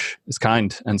world, which is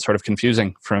kind and sort of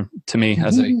confusing to me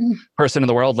as a person in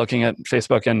the world looking at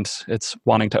Facebook and it's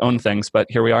wanting to own things, but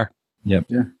here we are. Yep.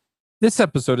 Yeah. This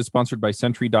episode is sponsored by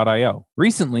Sentry.io.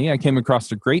 Recently, I came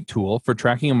across a great tool for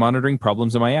tracking and monitoring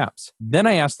problems in my apps. Then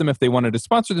I asked them if they wanted to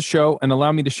sponsor the show and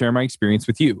allow me to share my experience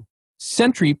with you.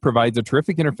 Sentry provides a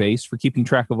terrific interface for keeping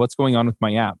track of what's going on with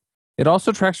my app. It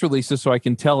also tracks releases so I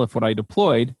can tell if what I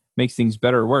deployed makes things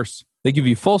better or worse. They give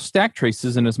you full stack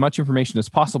traces and as much information as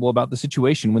possible about the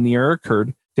situation when the error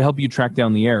occurred to help you track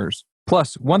down the errors.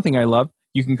 Plus, one thing I love,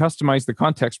 you can customize the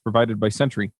context provided by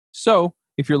Sentry. So,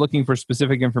 if you're looking for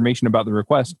specific information about the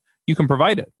request, you can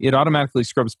provide it. It automatically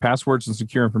scrubs passwords and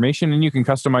secure information, and you can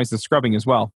customize the scrubbing as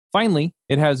well. Finally,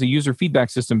 it has a user feedback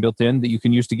system built in that you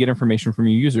can use to get information from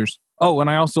your users. Oh, and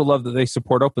I also love that they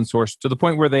support open source to the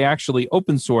point where they actually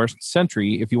open sourced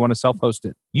Sentry if you want to self-host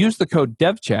it. Use the code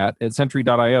DevChat at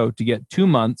Sentry.io to get 2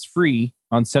 months free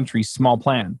on Sentry's small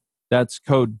plan. That's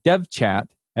code DevChat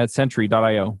at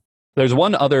Sentry.io. There's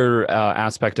one other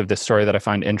aspect of this story that I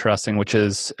find interesting, which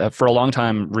is for a long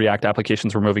time, React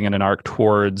applications were moving in an arc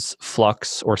towards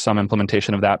Flux or some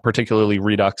implementation of that, particularly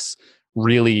Redux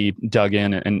really dug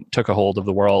in and took a hold of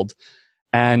the world.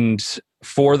 And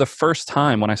for the first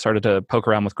time, when I started to poke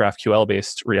around with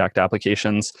GraphQL-based React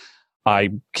applications, I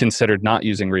considered not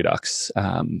using Redux.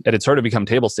 It had sort of become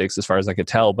table stakes as far as I could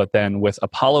tell, but then with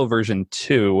Apollo version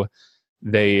 2,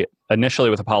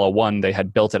 initially with Apollo 1, they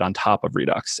had built it on top of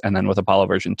Redux. And then with Apollo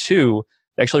version 2,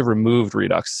 they actually removed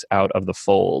Redux out of the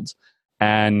fold.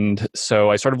 And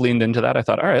so I sort of leaned into that. I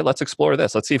thought, all right, let's explore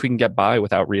this. Let's see if we can get by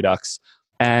without Redux.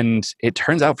 And it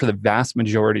turns out for the vast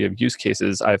majority of use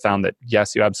cases, I found that,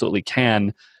 yes, you absolutely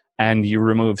can. And you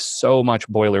remove so much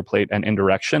boilerplate and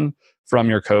indirection from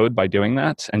your code by doing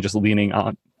that and just leaning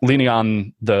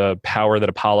on the power that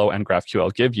Apollo and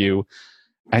GraphQL give you.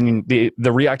 And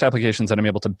the React applications that I'm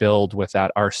able to build with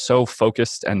that are so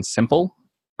focused and simple.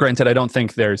 Granted, I don't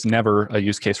think there's never a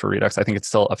use case for Redux. I think it's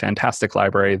still a fantastic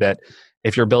library that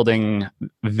if you're building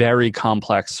very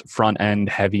complex front-end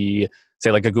heavy,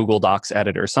 say like a Google Docs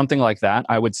editor, something like that,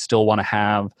 I would still want to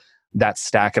have that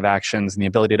stack of actions and the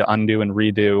ability to undo and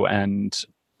redo, and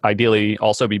ideally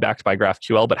also be backed by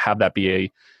GraphQL, but have that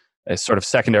be a sort of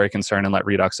secondary concern and let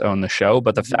Redux own the show.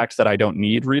 But the fact that I don't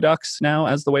need Redux now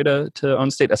as the way to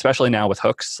own state, especially now with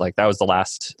hooks, like that was the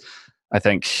last, I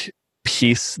think,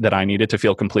 piece that I needed to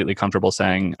feel completely comfortable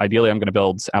saying, ideally, I'm going to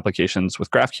build applications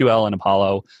with GraphQL and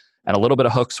Apollo and a little bit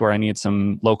of hooks where I need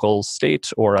some local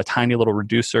state or a tiny little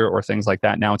reducer or things like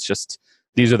that. Now it's just,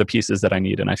 these are the pieces that I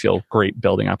need, and I feel great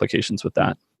building applications with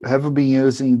that. Have you been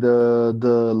using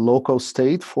the local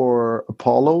state for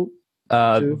Apollo?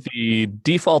 The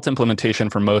default implementation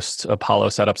for most Apollo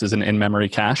setups is an in-memory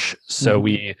cache. So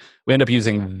we end up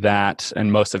using that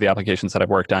in most of the applications that I've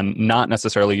worked on, not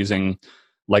necessarily using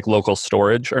like local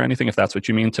storage or anything, if that's what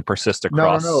you mean, to persist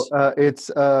across. No. It's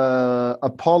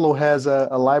Apollo has a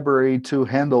library to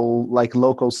handle like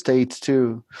local states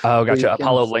too. Oh, gotcha.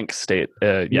 Apollo link state.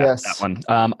 Yes. That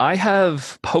one. I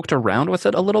have poked around with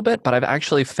it a little bit, but I've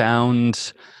actually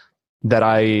found that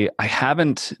I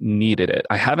haven't needed it.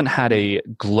 I haven't had a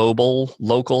global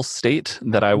local state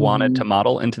that I wanted to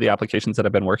model into the applications that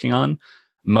I've been working on.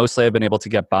 Mostly I've been able to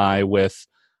get by with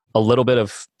a little bit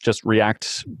of just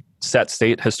React set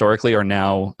state historically, or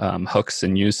now hooks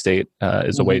and use state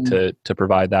is a way to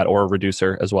provide that, or a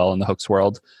reducer as well in the hooks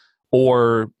world,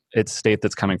 or it's state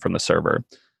that's coming from the server.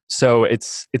 So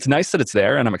it's nice that it's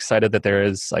there, and I'm excited that there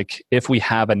is, like, if we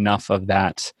have enough of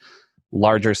that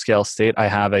larger scale state, I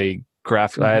have a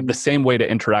graph. I have the same way to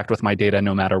interact with my data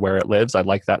no matter where it lives. I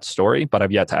like that story, but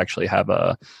I've yet to actually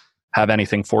have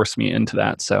anything force me into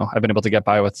that. So I've been able to get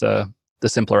by with the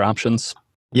simpler options.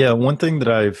 Yeah, one thing that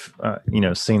I've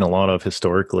seen a lot of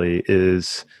historically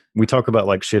is we talk about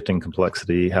like shifting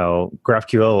complexity, how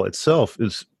GraphQL itself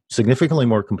is significantly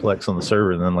more complex on the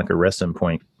server than like a REST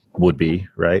endpoint would be,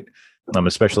 right?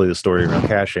 Especially the story around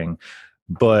caching.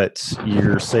 But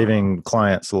you're saving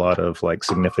clients a lot of like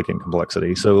significant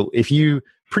complexity. So if you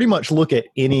pretty much look at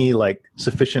any like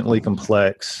sufficiently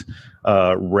complex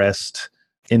REST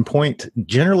endpoint,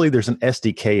 generally there's an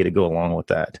SDK to go along with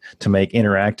that to make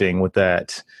interacting with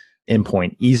that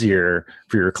endpoint easier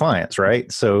for your clients, right?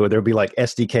 So there'll be like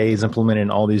SDKs implemented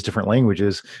in all these different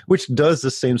languages, which does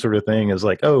the same sort of thing as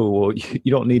like, oh, well,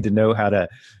 you don't need to know how to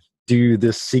do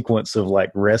this sequence of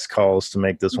like REST calls to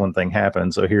make this one thing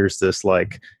happen. So here's this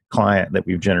like client that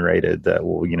we've generated that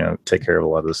will, take care of a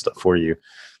lot of this stuff for you.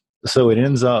 So it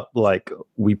ends up like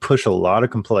we push a lot of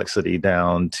complexity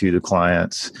down to the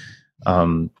clients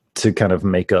to kind of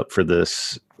make up for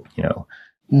this,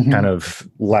 kind of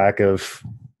lack of,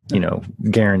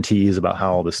 guarantees about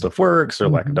how all this stuff works, or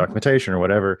lack of documentation or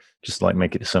whatever, just like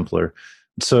make it simpler.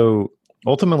 So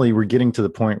ultimately we're getting to the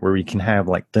point where we can have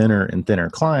like thinner and thinner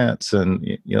clients.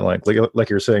 And, like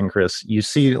you're saying, Chris, you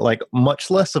see like much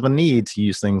less of a need to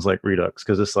use things like Redux,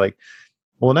 because it's like,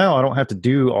 well, now I don't have to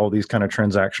do all these kind of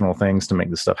transactional things to make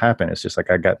this stuff happen. It's just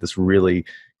like I got this really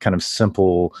kind of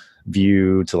simple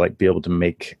view to like be able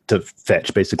to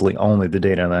fetch basically only the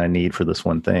data that I need for this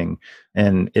one thing.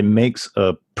 And it makes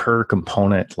a per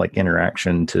component like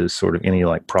interaction to sort of any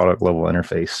like product level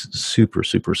interface super,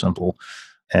 super simple.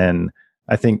 And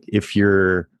I think if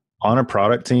you're on a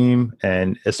product team,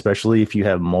 and especially if you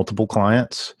have multiple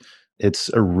clients, it's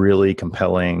a really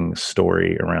compelling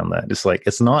story around that. It's like,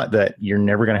 it's not that you're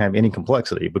never going to have any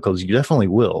complexity, because you definitely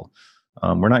will.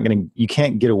 You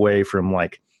can't get away from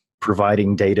like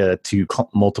providing data to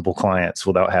multiple clients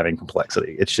without having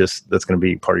complexity. It's just, that's going to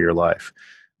be part of your life.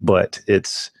 But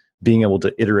it's being able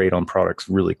to iterate on products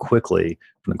really quickly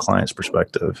from the client's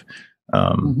perspective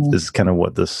is kind of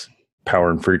what this power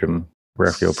and freedom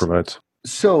GraphQL provides.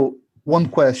 So one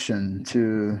question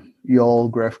to y'all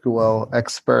GraphQL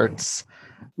experts: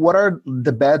 what are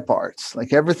the bad parts?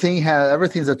 Like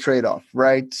everything's a trade-off,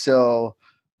 right? So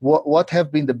what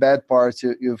have been the bad parts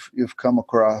you've come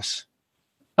across?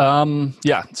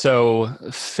 So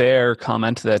fair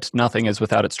comment that nothing is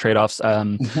without its trade-offs.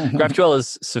 GraphQL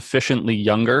is sufficiently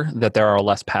younger that there are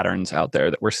less patterns out there,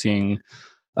 that we're seeing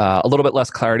a little bit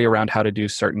less clarity around how to do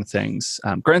certain things.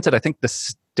 Granted, I think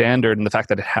the standard, and the fact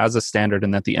that it has a standard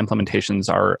and that the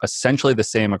implementations are essentially the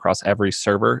same across every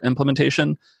server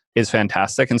implementation, is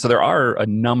fantastic. And so there are a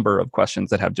number of questions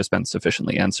that have just been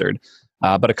sufficiently answered.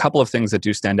 But a couple of things that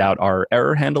do stand out are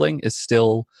error handling is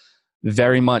still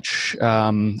very much,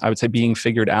 I would say, being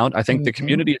figured out. I think the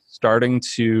community is starting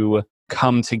to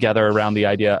come together around the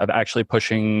idea of actually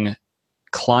pushing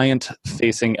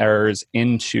client-facing errors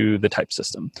into the type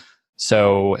system.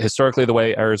 So historically, the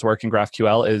way errors work in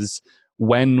GraphQL is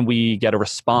when we get a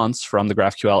response from the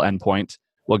GraphQL endpoint,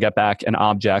 we'll get back an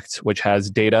object which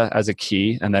has data as a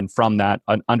key, and then from that,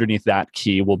 underneath that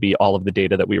key will be all of the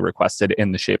data that we requested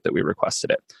in the shape that we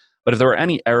requested it. But if there were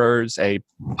any errors,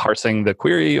 parsing the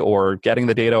query or getting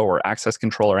the data or access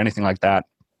control or anything like that,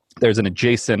 there's an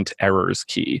adjacent errors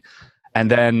key. And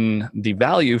then the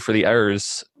value for the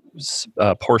errors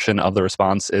portion of the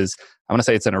response is, I want to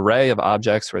say it's an array of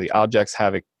objects where the objects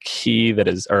have a key that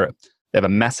is, or they have a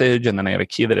message and then they have a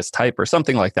key that is type or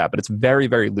something like that. But it's very,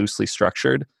 very loosely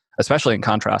structured, especially in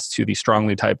contrast to the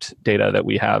strongly typed data that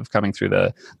we have coming through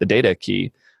the data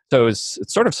key. So it's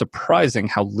sort of surprising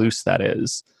how loose that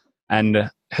is.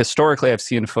 And historically, I've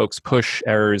seen folks push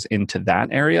errors into that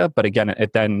area. But again,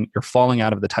 then you're falling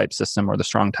out of the type system or the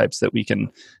strong types that we can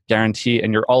guarantee.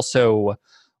 And you're also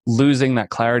losing that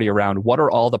clarity around what are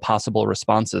all the possible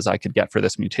responses I could get for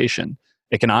this mutation.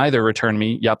 It can either return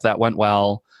me, yep, that went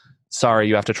well, sorry,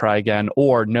 you have to try again,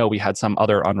 or no, we had some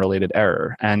other unrelated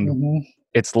error. And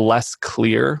it's less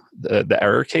clear, the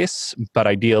error case, but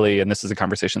ideally, and this is a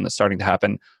conversation that's starting to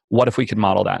happen, what if we could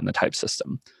model that in the type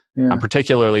system? Yeah.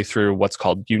 Particularly through what's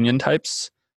called union types.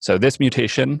 So this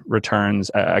mutation returns,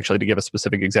 actually to give a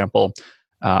specific example,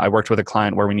 I worked with a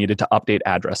client where we needed to update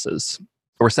addresses.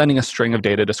 We're sending a string of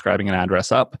data describing an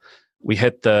address up. We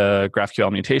hit the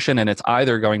GraphQL mutation and it's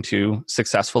either going to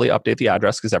successfully update the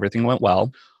address because everything went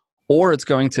well, or it's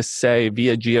going to say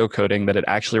via geocoding that it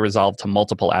actually resolved to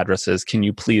multiple addresses. Can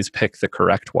you please pick the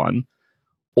correct one?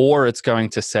 Or it's going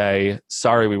to say,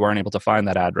 sorry, we weren't able to find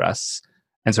that address.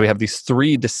 And so we have these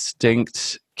three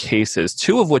distinct cases,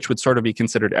 two of which would sort of be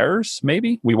considered errors,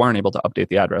 maybe. We weren't able to update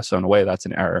the address, so in a way that's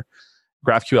an error.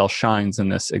 GraphQL shines in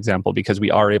this example because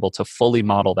we are able to fully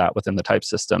model that within the type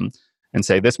system and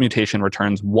say this mutation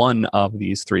returns one of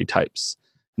these three types.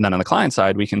 And then on the client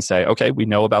side, we can say, okay, we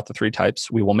know about the three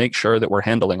types. We will make sure that we're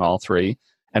handling all three,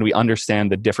 and we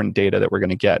understand the different data that we're going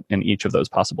to get in each of those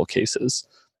possible cases.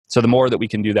 So the more that we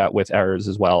can do that with errors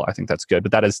as well, I think that's good.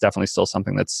 But that is definitely still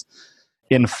something that's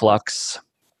in flux.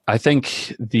 I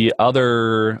think the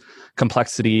other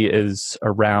complexity is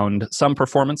around some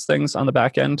performance things on the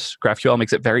back end. GraphQL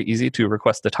makes it very easy to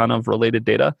request a ton of related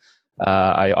data.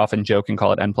 I often joke and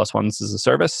call it N+1s as a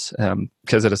service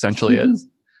because it essentially is.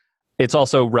 It's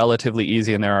also relatively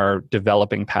easy, and there are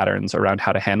developing patterns around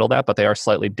how to handle that, but they are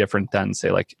slightly different than, say,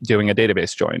 like doing a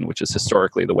database join, which is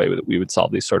historically the way that we would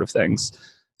solve these sort of things.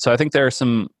 So I think there are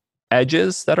some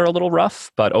edges that are a little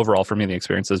rough, but overall for me, the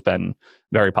experience has been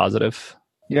very positive.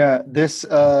 Yeah, these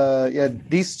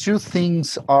two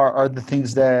things are the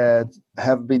things that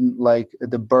have been like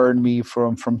that burn me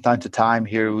from time to time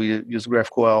here. We use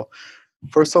GraphQL.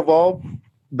 First of all,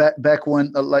 back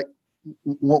when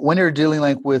when you're dealing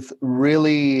like with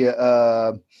really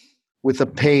with a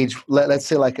page, let's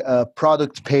say like a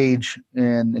product page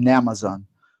in Amazon,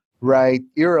 right?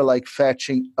 You're like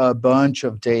fetching a bunch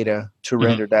of data to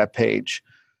render that page.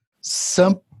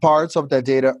 Some parts of that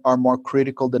data are more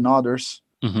critical than others.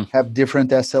 Have different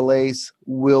SLAs,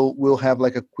 will have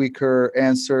like a quicker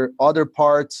answer. Other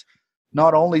parts,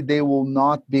 not only they will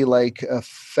not be like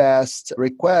fast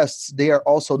requests, they are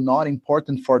also not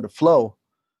important for the flow.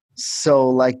 So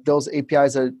like those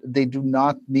APIs they do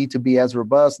not need to be as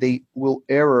robust. They will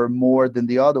error more than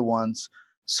the other ones.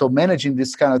 So managing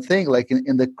this kind of thing, like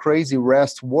in the crazy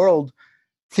REST world,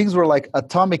 things were like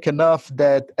atomic enough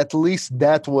that at least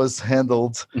that was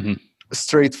handled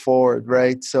straightforward,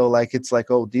 right? So like it's like,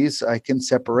 oh, I can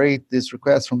separate this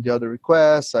request from the other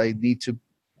requests. I need to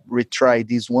retry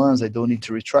these ones. I don't need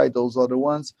to retry those other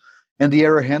ones. And the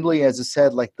error handling, as I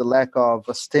said, like the lack of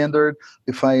a standard.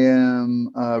 If I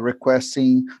am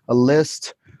requesting a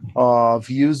list of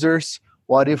users,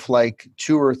 what if like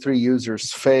 2 or 3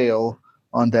 users fail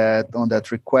on that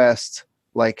request?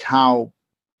 Like how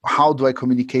do I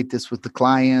communicate this with the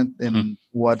client, and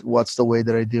what's the way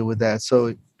that I deal with that?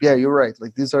 So yeah, you're right.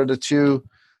 Like these are the two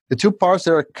parts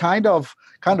that are kind of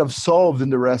solved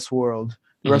in the REST world.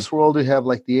 The REST world, you have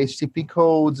like the HTTP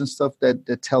codes and stuff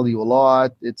that tell you a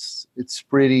lot. It's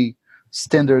pretty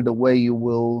standard the way you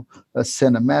will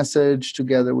send a message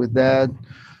together with that.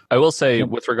 I will say,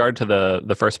 with regard to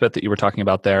the first bit that you were talking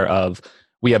about there, of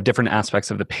we have different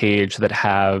aspects of the page that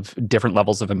have different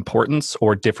levels of importance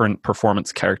or different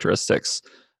performance characteristics.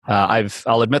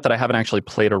 I'll admit that I haven't actually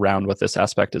played around with this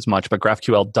aspect as much, but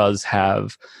GraphQL does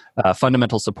have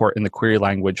fundamental support in the query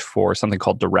language for something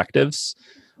called directives,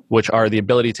 which are the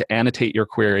ability to annotate your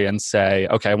query and say,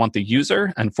 okay, I want the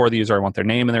user, and for the user, I want their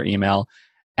name and their email,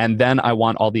 and then I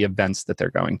want all the events that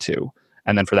they're going to.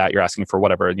 And then for that, you're asking for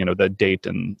whatever, the date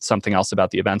and something else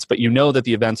about the events. But you know that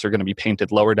the events are going to be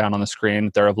painted lower down on the screen.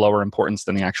 They're of lower importance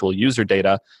than the actual user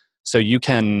data. So you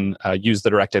can use the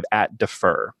directive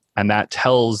 @defer. And that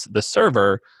tells the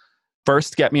server,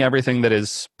 first, get me everything that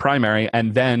is primary.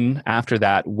 And then after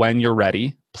that, when you're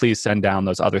ready, please send down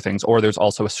those other things. Or there's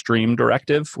also a stream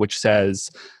directive, which says,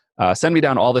 send me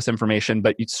down all this information,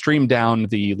 but you stream down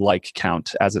the like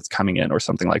count as it's coming in or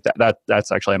something like that.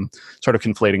 That's actually, I'm sort of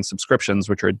conflating subscriptions,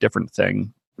 which are a different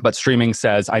thing. But streaming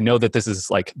says, I know that this is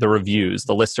like the reviews,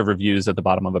 the list of reviews at the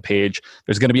bottom of a page.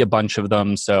 There's going to be a bunch of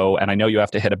them. So, and I know you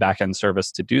have to hit a backend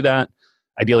service to do that.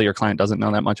 Ideally, your client doesn't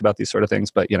know that much about these sort of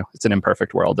things, but it's an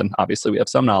imperfect world. And obviously we have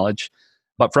some knowledge.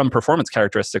 But from performance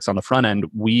characteristics on the front end,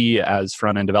 we as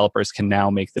front end developers can now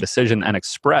make the decision and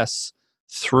express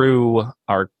through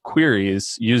our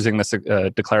queries using this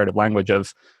declarative language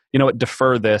of,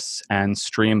 defer this and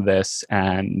stream this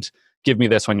and give me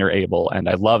this when you're able. And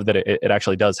I love that it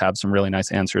actually does have some really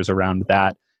nice answers around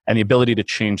that and the ability to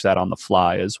change that on the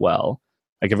fly as well.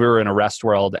 Like if we were in a REST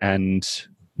world and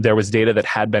there was data that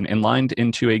had been inlined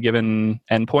into a given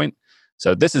endpoint,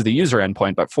 so this is the user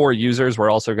endpoint, but for users, we're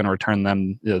also going to return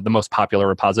them the most popular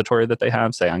repository that they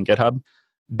have, say on GitHub.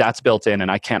 That's built in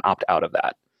and I can't opt out of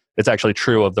that. It's actually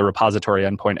true of the repository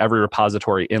endpoint. Every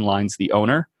repository inlines the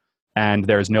owner, and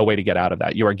there's no way to get out of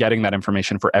that. You are getting that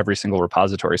information for every single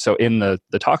repository. So in the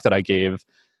talk that I gave,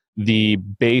 the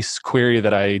base query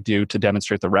that I do to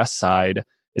demonstrate the REST side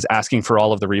is asking for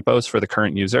all of the repos for the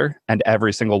current user, and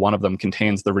every single one of them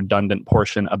contains the redundant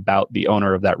portion about the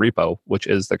owner of that repo, which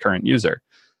is the current user.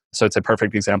 So it's a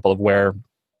perfect example of where,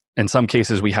 in some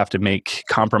cases, we have to make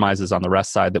compromises on the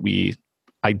REST side that we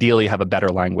ideally have a better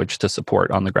language to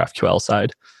support on the GraphQL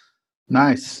side.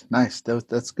 Nice.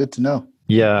 That's good to know.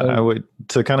 Yeah, I would,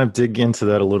 to kind of dig into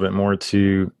that a little bit more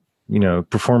too,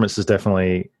 performance is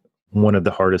definitely one of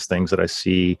the hardest things that I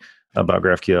see about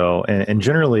GraphQL. And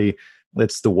generally,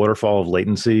 it's the waterfall of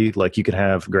latency. Like you could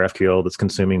have GraphQL that's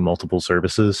consuming multiple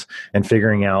services and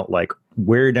figuring out like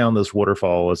where down this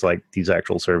waterfall is like these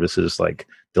actual services like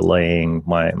delaying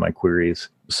my queries.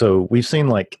 So we've seen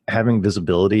like having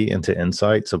visibility into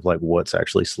insights of like what's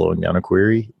actually slowing down a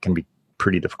query can be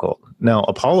pretty difficult. Now,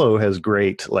 Apollo has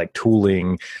great like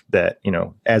tooling that,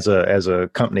 as a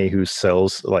company who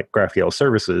sells like GraphQL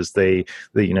services, they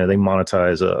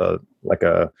monetize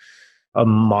a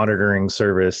monitoring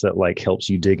service that like helps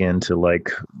you dig into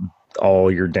like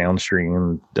all your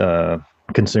downstream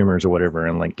consumers or whatever,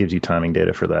 and like gives you timing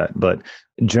data for that. But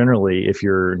generally, if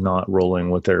you're not rolling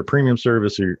with their premium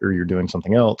service or you're doing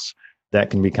something else, that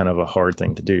can be kind of a hard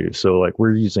thing to do. So like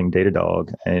we're using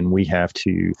Datadog, and we have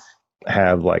to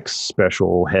have like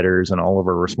special headers and all of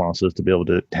our responses to be able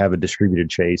to have a distributed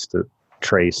trace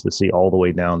to see all the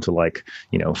way down to like,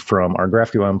 from our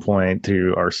GraphQL endpoint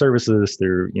to our services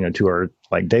through, to our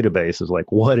like databases, like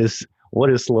what is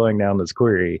slowing down this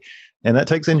query. And that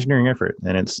takes engineering effort,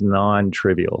 and it's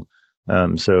non-trivial.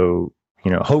 So,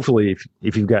 hopefully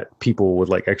if you've got people with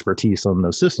like expertise on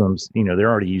those systems, they're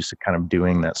already used to kind of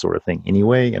doing that sort of thing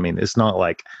anyway. I mean, it's not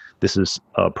like this is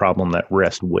a problem that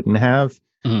REST wouldn't have.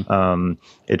 Mm-hmm.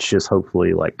 It's just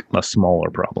hopefully like a smaller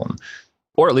problem.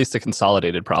 Or at least a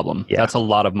consolidated problem. Yeah. That's a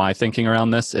lot of my thinking around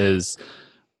this is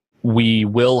we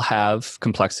will have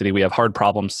complexity. We have hard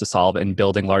problems to solve in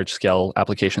building large-scale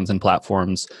applications and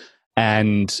platforms.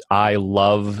 And I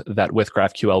love that with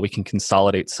GraphQL, we can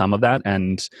consolidate some of that.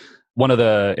 And one of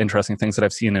the interesting things that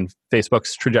I've seen in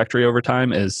Facebook's trajectory over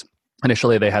time is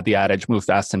initially they had the adage, move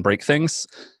fast and break things.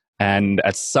 And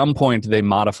at some point, they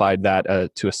modified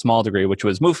that to a small degree, which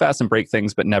was move fast and break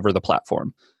things, but never the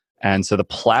platform. And so the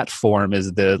platform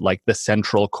is the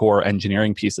central core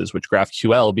engineering pieces, which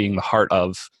GraphQL being the heart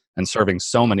of and serving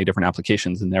so many different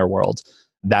applications in their world,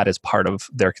 that is part of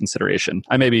their consideration.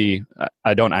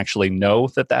 I don't actually know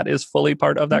that is fully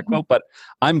part of that quote, but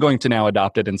I'm going to now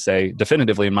adopt it and say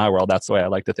definitively in my world, that's the way I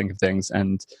like to think of things.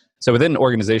 And so within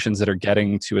organizations that are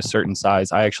getting to a certain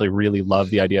size, I actually really love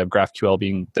the idea of GraphQL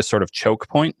being this sort of choke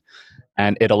point.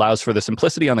 And it allows for the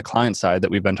simplicity on the client side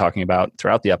that we've been talking about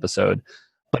throughout the episode,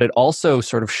 but it also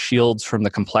sort of shields from the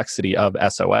complexity of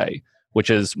SOA, which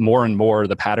is more and more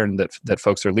the pattern that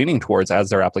folks are leaning towards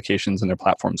as their applications and their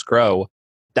platforms grow.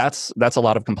 That's a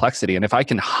lot of complexity. And if I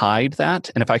can hide that,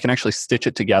 and if I can actually stitch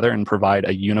it together and provide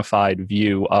a unified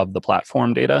view of the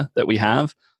platform data that we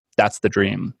have, that's the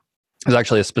dream. There's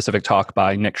actually a specific talk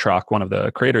by Nick Schrock, one of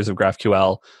the creators of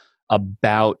GraphQL,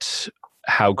 about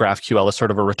how GraphQL is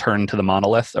sort of a return to the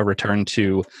monolith, a return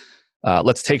to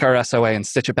let's take our SOA and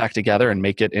stitch it back together and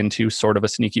make it into sort of a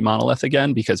sneaky monolith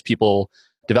again, because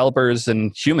developers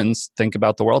and humans think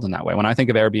about the world in that way. When I think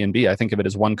of Airbnb, I think of it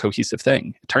as one cohesive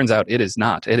thing. It turns out it is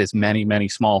not. It is many, many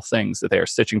small things that they are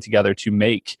stitching together to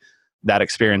make that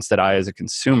experience that I, as a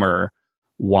consumer,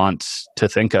 want to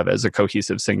think of as a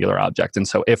cohesive singular object. And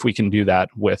so if we can do that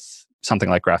with something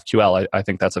like GraphQL, I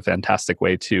think that's a fantastic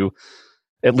way to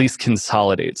at least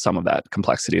consolidate some of that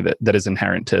complexity that is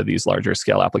inherent to these larger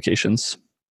scale applications.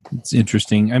 It's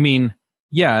interesting. I mean,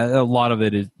 yeah, a lot of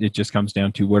it just comes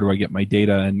down to where do I get my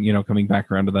data, and coming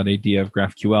back around to that idea of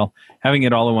GraphQL, having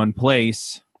it all in one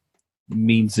place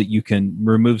means that you can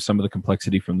remove some of the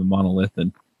complexity from the monolith.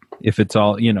 And if it's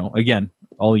all, again,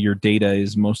 all your data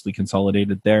is mostly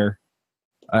consolidated there.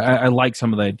 I like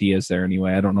some of the ideas there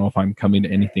anyway. I don't know if I'm coming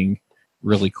to anything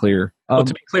really clear. Well,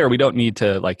 to be clear, we don't need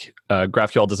to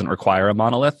GraphQL doesn't require a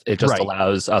monolith. It just Right.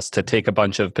 allows us to take a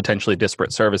bunch of potentially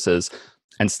disparate services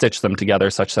and stitch them together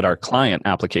such that our client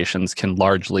applications can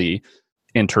largely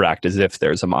interact as if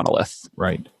there's a monolith.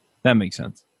 Right. That makes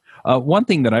sense. One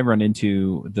thing that I've run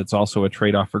into that's also a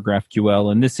trade-off for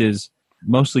GraphQL, and this is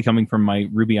mostly coming from my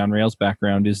Ruby on Rails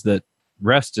background, is that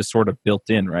REST is sort of built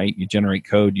in, right? You generate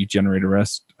code, you generate a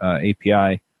REST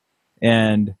API.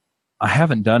 And I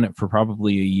haven't done it for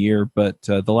probably a year, but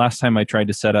the last time I tried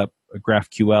to set up a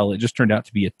GraphQL, it just turned out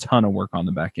to be a ton of work on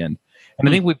the back end. And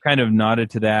I think we've kind of nodded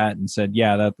to that and said,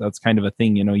 yeah, that's kind of a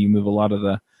thing. You move a lot of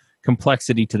the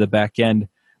complexity to the back end.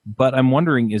 But I'm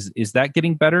wondering, is that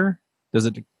getting better? Does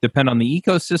it depend on the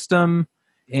ecosystem?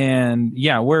 And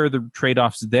yeah, where are the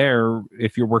trade-offs there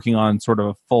if you're working on sort of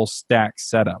a full stack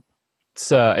setup?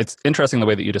 It's interesting the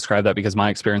way that you describe that, because my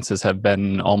experiences have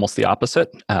been almost the opposite.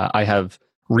 I have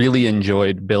really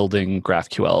enjoyed building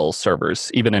GraphQL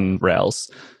servers, even in Rails.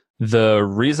 The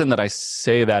reason that I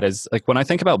say that is, like, when I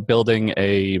think about building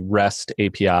a REST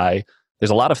API,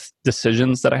 there's a lot of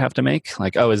decisions that I have to make.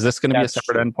 Like, is this going to be a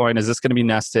separate endpoint? Is this going to be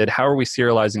nested? How are we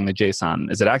serializing the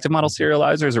JSON? Is it active model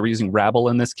serializers? Are we using Rabble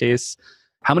in this case?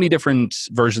 How many different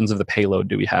versions of the payload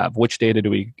do we have? Which data do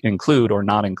we include or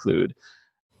not include?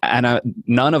 And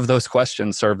none of those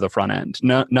questions serve the front end.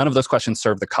 None of those questions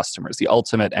serve the customers, the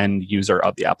ultimate end user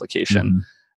of the application. Mm-hmm.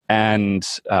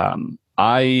 And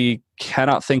I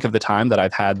cannot think of the time that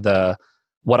I've had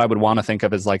what I would want to think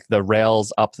of as like the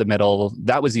Rails up the middle.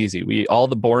 That was easy. All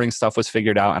the boring stuff was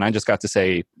figured out, and I just got to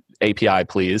say API,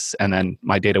 please, and then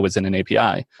my data was in an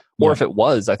API. Or if it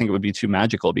was, I think it would be too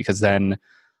magical, because then,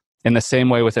 in the same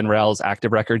way within Rails,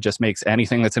 Active Record just makes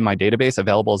anything that's in my database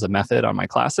available as a method on my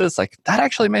classes. Like, that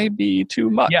actually may be too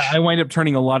much. Yeah, I wind up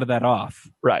turning a lot of that off.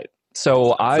 Right.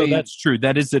 So that's true.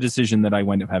 That is the decision that I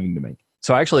wind up having to make.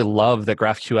 So I actually love that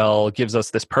GraphQL gives us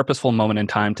this purposeful moment in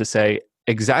time to say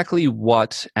exactly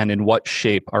what and in what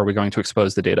shape are we going to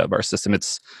expose the data of our system.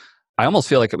 I almost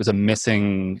feel like it was a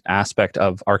missing aspect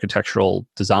of architectural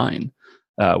design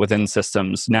within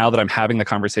systems. Now that I'm having the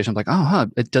conversation, I'm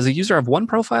like, does a user have one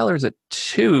profile or is it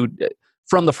two?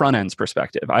 From the front end's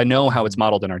perspective, I know how it's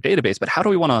modeled in our database, but how do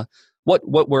we want to,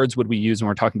 what words would we use when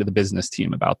we're talking to the business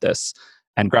team about this?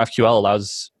 And GraphQL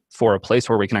allows for a place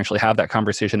where we can actually have that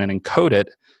conversation and encode it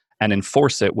and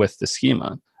enforce it with the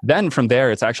schema. Then from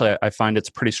there, it's actually, I find it's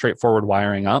pretty straightforward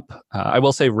wiring up. I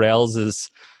will say Rails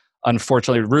is,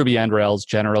 unfortunately, Ruby and Rails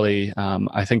generally,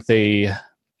 I think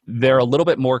they're a little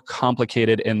bit more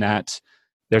complicated in that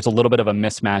there's a little bit of a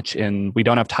mismatch in, we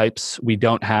don't have types, we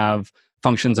don't have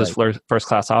functions as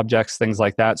first-class objects, things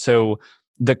like that. So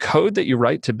the code that you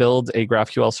write to build a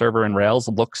GraphQL server in Rails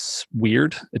looks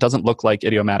weird. It doesn't look like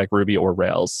idiomatic Ruby or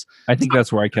Rails. I think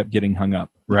that's where I kept getting hung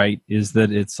up, right? Is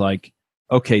that it's like,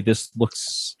 okay, this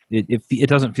looks, it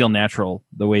doesn't feel natural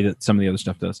the way that some of the other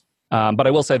stuff does. But I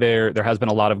will say there has been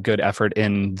a lot of good effort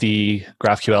in the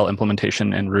GraphQL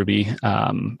implementation in Ruby.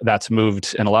 That's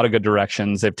moved in a lot of good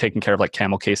directions. They've taken care of like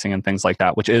camel casing and things like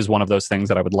that, which is one of those things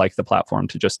that I would like the platform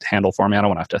to just handle for me. I don't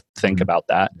want to have to think about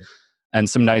that. And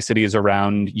some niceties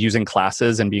around using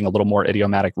classes and being a little more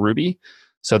idiomatic Ruby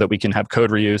so that we can have code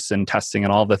reuse and testing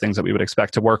and all of the things that we would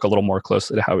expect to work a little more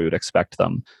closely to how we would expect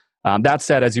them. That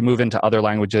said, as you move into other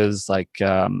languages like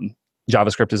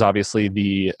JavaScript is obviously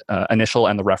the initial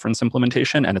and the reference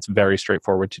implementation, and it's very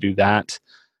straightforward to do that.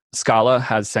 Scala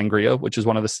has Sangria, which is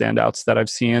one of the standouts that I've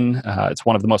seen. It's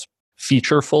one of the most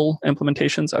featureful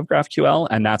implementations of GraphQL,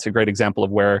 and that's a great example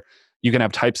of where you can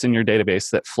have types in your database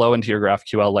that flow into your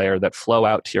GraphQL layer, that flow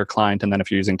out to your client, and then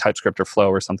if you're using TypeScript or Flow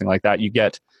or something like that, you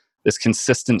get this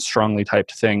consistent, strongly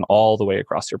typed thing all the way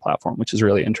across your platform, which is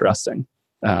really interesting.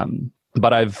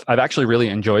 But I've actually really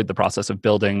enjoyed the process of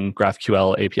building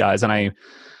GraphQL APIs, and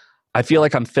I feel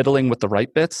like I'm fiddling with the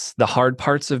right bits. The hard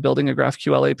parts of building a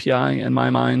GraphQL API, in my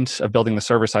mind, of building the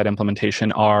server-side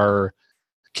implementation, are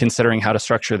considering how to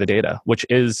structure the data,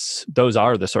 those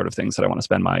are the sort of things that I want to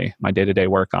spend my day-to-day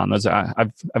work on.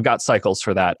 I've got cycles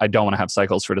for that. I don't want to have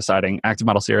cycles for deciding active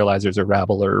model serializers or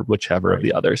Rabble or whichever of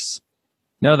the others.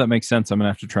 No, that makes sense. I'm going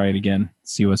to have to try it again,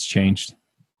 see what's changed.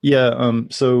 Yeah.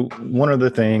 So one other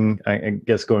thing, I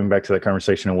guess going back to that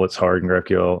conversation of what's hard in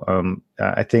GraphQL,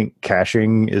 I think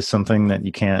caching is something that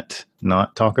you can't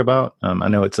not talk about. I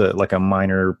know it's a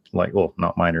minor,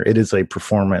 not minor. It is a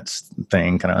performance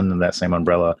thing, kind of under that same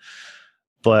umbrella.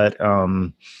 But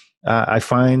I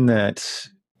find that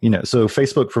so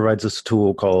Facebook provides this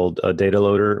tool called a data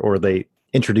loader, or they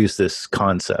introduce this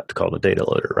concept called a data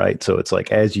loader, right? So it's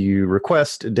like as you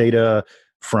request data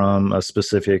from a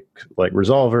specific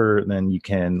resolver, then you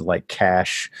can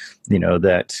cache,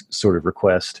 that sort of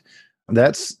request.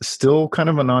 That's still kind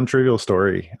of a non-trivial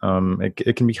story.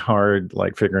 It can be hard,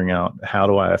 figuring out how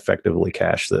do I effectively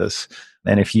cache this.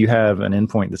 And if you have an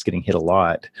endpoint that's getting hit a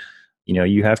lot,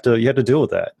 you have to deal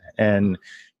with that. And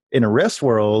in a REST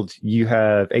world, you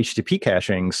have HTTP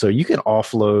caching, so you can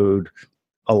offload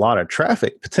a lot of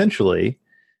traffic potentially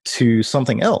to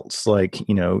something else.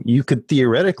 You could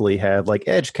theoretically have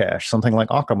edge cache, something like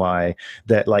Akamai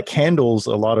that handles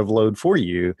a lot of load for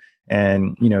you.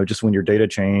 And, just when your data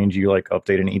change, you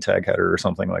update an e-tag header or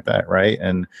something like that, right?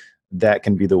 And that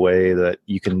can be the way that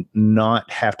you can not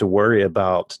have to worry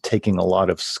about taking a lot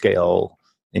of scale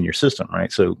in your system,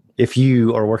 right? So if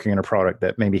you are working on a product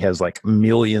that maybe has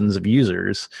millions of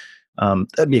users,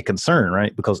 that'd be a concern,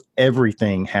 right? Because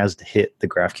everything has to hit the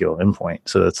GraphQL endpoint.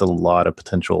 So that's a lot of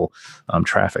potential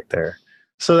traffic there.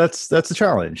 So that's a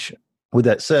challenge. With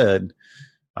that said,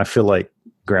 I feel like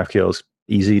GraphQL is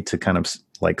easy to kind of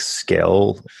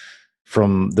scale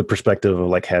from the perspective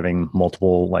of having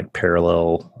multiple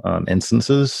parallel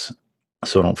instances.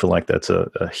 So I don't feel like that's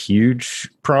a huge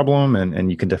problem,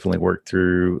 and you can definitely work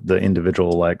through the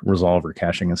individual resolver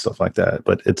caching and stuff like that.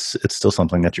 But it's still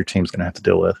something that your team's going to have to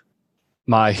deal with.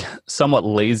 My somewhat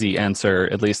lazy answer,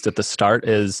 at least at the start,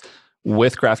 is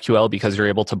with GraphQL, because you're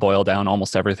able to boil down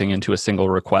almost everything into a single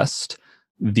request,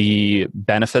 the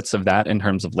benefits of that in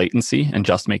terms of latency and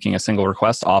just making a single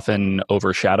request often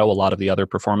overshadow a lot of the other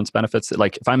performance benefits.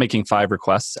 If I'm making 5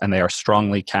 requests and they are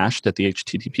strongly cached at the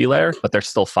HTTP layer, but there's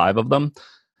still 5 of them,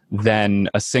 then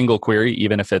a single query,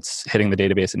 even if it's hitting the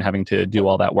database and having to do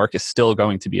all that work, is still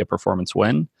going to be a performance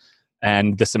win.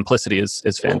 And the simplicity is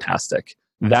fantastic.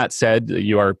 That said,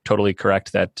 you are totally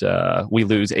correct that we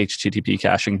lose HTTP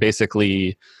caching.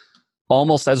 Basically,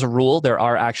 almost as a rule, there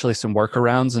are actually some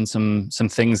workarounds and some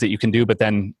things that you can do, but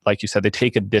then, like you said, they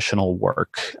take additional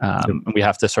work. And we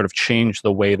have to sort of change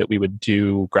the way that we would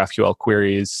do GraphQL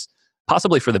queries,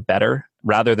 possibly for the better.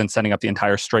 Rather than sending up the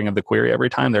entire string of the query every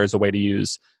time, there is a way to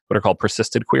use what are called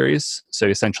persisted queries. So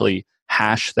you essentially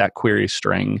hash that query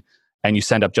string, and you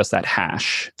send up just that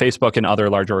hash. Facebook and other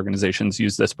large organizations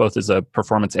use this both as a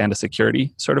performance and a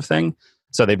security sort of thing.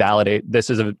 So they validate, this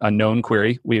is a known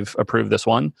query. We've approved this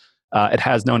one. It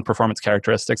has known performance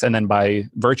characteristics. And then by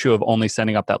virtue of only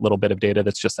sending up that little bit of data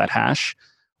that's just that hash,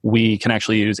 we can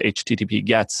actually use HTTP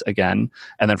gets again.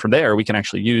 And then from there, we can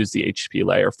actually use the HTTP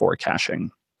layer for caching.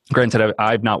 Granted,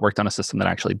 I've not worked on a system that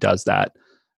actually does that,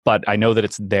 but I know that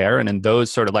it's there. And in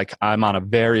those sort of I'm on a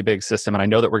very big system and I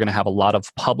know that we're going to have a lot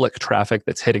of public traffic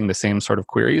that's hitting the same sort of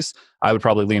queries, I would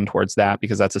probably lean towards that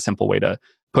because that's a simple way to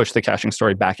push the caching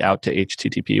story back out to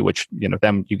HTTP, which,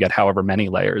 then you get however many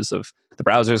layers of the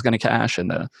browser is going to cache and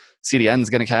the CDN is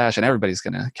going to cache and everybody's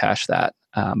going to cache that.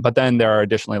 But then there are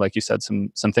additionally, like you said,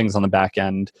 some things on the back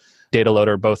end. Data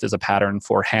loader both is a pattern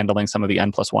for handling some of the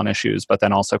N+1 issues, but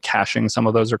then also caching some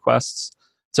of those requests.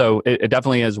 So it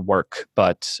definitely is work,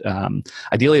 but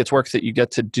ideally it's work that you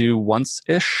get to do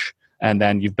once-ish, and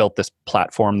then you've built this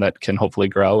platform that can hopefully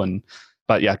grow.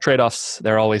 But yeah, trade-offs,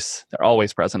 they're always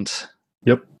present.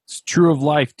 Yep. It's true of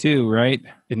life too, right?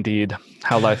 Indeed.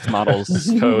 How life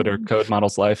models code or code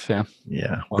models life. Yeah.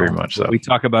 Yeah, very much so. We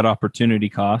talk about opportunity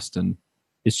cost, and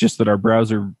it's just that our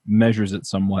browser measures it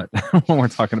somewhat when we're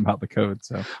talking about the code.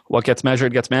 So what gets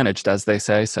measured gets managed, as they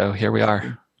say. So here we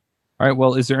are. All right.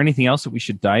 Well, is there anything else that we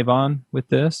should dive on with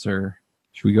this, or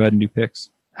should we go ahead and do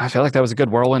picks? I feel like that was a good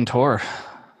whirlwind tour.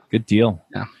 Good deal.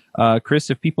 Yeah.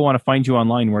 Chris, if people want to find you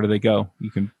online, where do they go?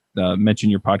 You can mention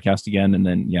your podcast again, and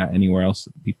then anywhere else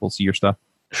that people see your stuff.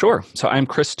 Sure. So I'm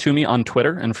Chris Toomey on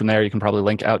Twitter, and from there you can probably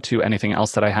link out to anything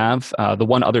else that I have. The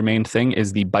one other main thing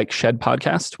is the Bike Shed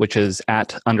podcast, which is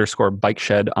 @_Bike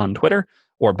Shed on Twitter,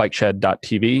 or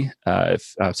bikeshed.tv.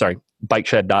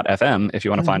 Bikeshed.fm if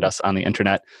you want to find us on the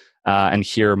internet and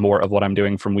hear more of what I'm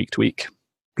doing from week to week.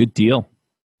 Good deal.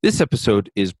 This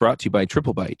episode is brought to you by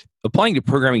TripleByte. Applying to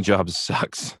programming jobs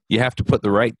sucks. You have to put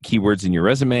the right keywords in your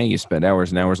resume, you spend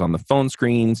hours and hours on the phone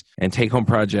screens and take-home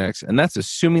projects, and that's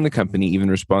assuming the company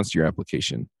even responds to your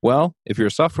application. Well, if you're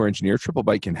a software engineer,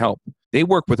 TripleByte can help. They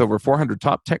work with over 400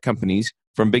 top tech companies,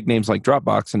 from big names like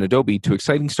Dropbox and Adobe to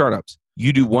exciting startups.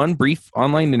 You do one brief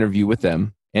online interview with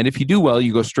them, And if you do well,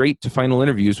 you go straight to final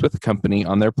interviews with the company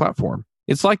on their platform.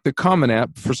 It's like the Common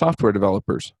App for software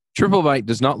developers. TripleByte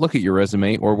does not look at your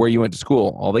resume or where you went to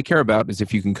school. All they care about is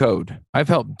if you can code. I've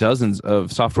helped dozens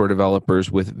of software developers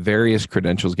with various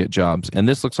credentials get jobs, and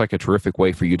this looks like a terrific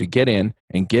way for you to get in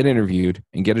and get interviewed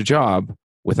and get a job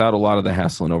without a lot of the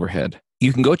hassle and overhead.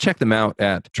 You can go check them out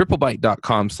at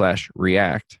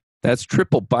triplebyte.com/react. That's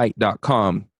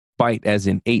triplebyte.com, byte as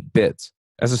in 8 bits.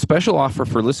 As a special offer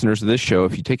for listeners of this show,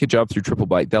 if you take a job through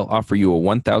TripleByte, they'll offer you a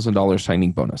 $1,000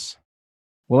 signing bonus.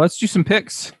 Well, let's do some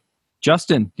picks.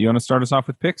 Justin, do you want to start us off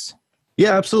with picks?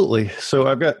 Yeah, absolutely. So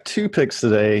I've got 2 picks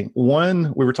today.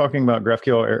 One, we were talking about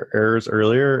GraphQL errors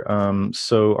earlier.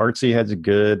 So Artsy has a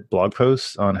good blog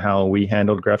post on how we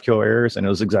handled GraphQL errors, and it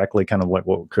was exactly kind of like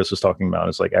what Chris was talking about.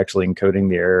 It's like actually encoding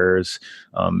the errors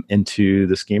into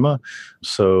the schema.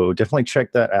 So definitely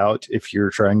check that out if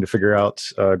you're trying to figure out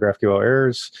GraphQL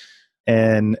errors.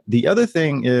 And the other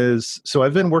thing is, so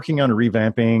I've been working on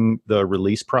revamping the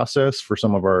release process for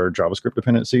some of our JavaScript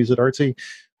dependencies at Artsy.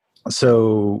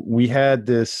 So we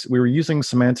were using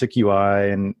semantic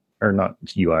UI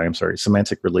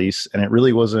semantic release. And it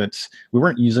really we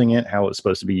weren't using it how it's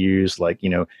supposed to be used, like,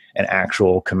 an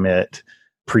actual commit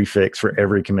prefix for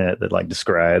every commit that like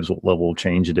describes what level of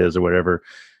change it is or whatever.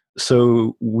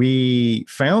 So we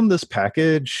found this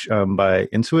package by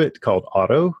Intuit called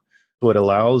Auto. It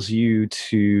allows you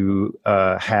to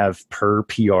have per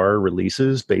PR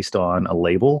releases based on a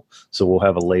label. So we'll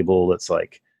have a label that's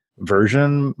like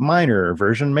version minor,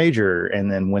 version major, and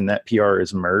then when that PR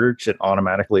is merged, it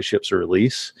automatically ships a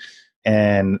release.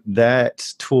 And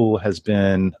that tool has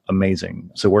been amazing.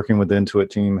 So working with the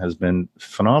Intuit team has been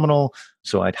phenomenal.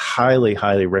 So I'd highly,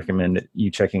 highly recommend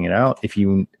you checking it out. If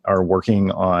you are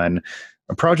working on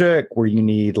a project where you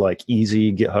need like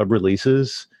easy GitHub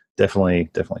releases, definitely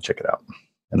check it out.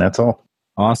 And that's all.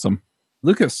 Awesome.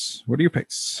 Lucas, what are your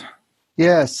picks?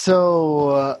 Yeah,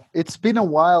 so it's been a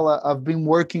while. I've been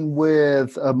working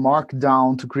with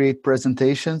Markdown to create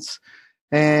presentations.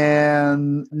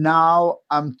 And now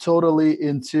I'm totally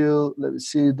into, let me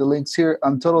see the links here.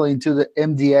 I'm totally into the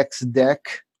MDX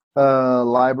deck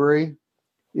library.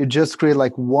 You just create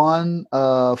like one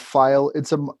file.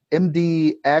 It's a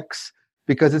MDX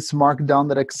because it's Markdown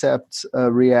that accepts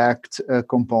React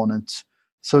components.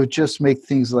 So it just makes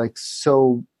things like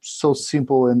so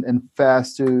simple and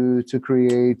fast to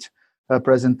create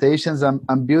presentations.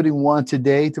 I'm building one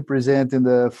today to present in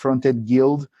the Frontend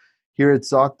Guild here at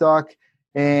ZocDoc.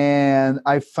 And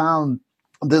I found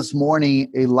this morning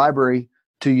a library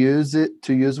to use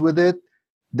with it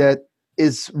that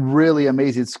is really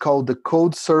amazing. It's called the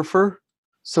Code Surfer.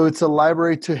 So it's a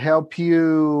library to help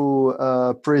you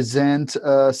present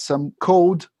some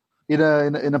code in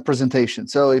a presentation.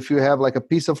 So if you have like a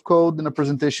piece of code in a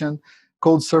presentation,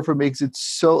 Code Surfer makes it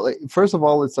so. First of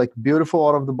all, it's like beautiful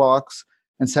out of the box,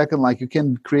 and second, like you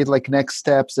can create like next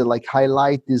steps that like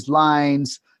highlight these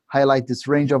lines, highlight this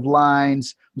range of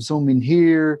lines, zoom in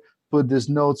here, put this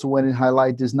notes when it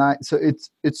highlight this line. So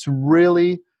it's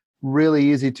really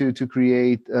easy to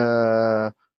create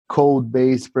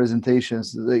code-based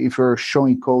presentations if you're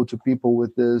showing code to people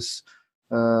with this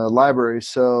library.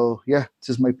 So yeah, this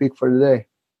is my pick for today.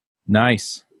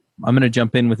 Nice. I'm going to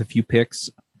jump in with a few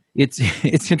picks.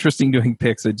 It's interesting doing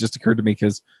picks. It just occurred to me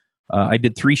because I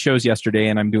did 3 shows yesterday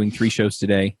and I'm doing 3 shows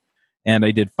today, and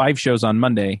I did 5 shows on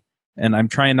Monday, and I'm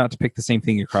trying not to pick the same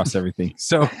thing across everything.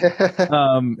 So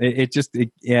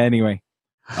anyway.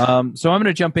 So I'm going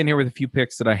to jump in here with a few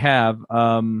picks that I have.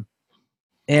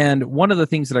 And one of the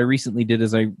things that I recently did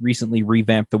is I recently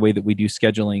revamped the way that we do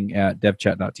scheduling at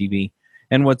devchat.tv.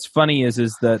 And what's funny is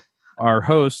that our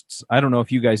hosts, I don't know if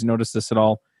you guys noticed this at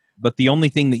all, but the only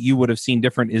thing that you would have seen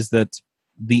different is that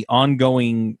the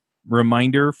ongoing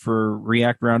reminder for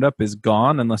React Roundup is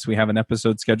gone unless we have an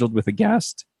episode scheduled with a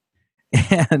guest.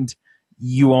 And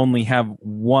you only have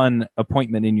 1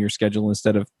 appointment in your schedule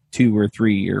instead of 2 or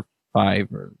 3 or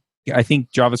 5. Or I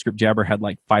think JavaScript Jabber had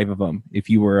like 5 of them if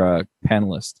you were a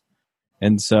panelist.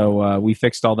 And so we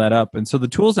fixed all that up. And so the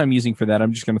tools I'm using for that,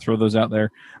 I'm just going to throw those out there.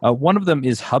 One of them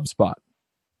is HubSpot.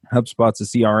 HubSpot's a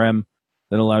CRM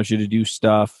that allows you to do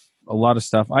stuff, a lot of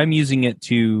stuff. I'm using it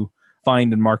to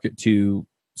find and market to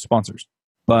sponsors.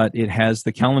 But it has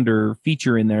the calendar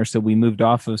feature in there, so we moved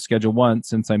off of Schedule Once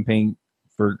since I'm paying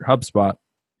for HubSpot,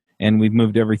 and we've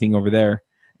moved everything over there.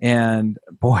 And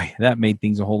boy, that made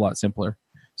things a whole lot simpler.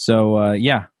 So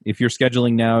yeah, if you're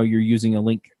scheduling now, you're using a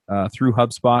link through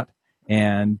HubSpot.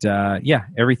 And yeah,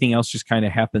 everything else just kind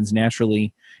of happens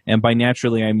naturally. And by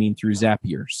naturally, I mean through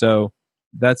Zapier. So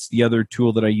that's the other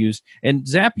tool that I use. And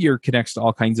Zapier connects to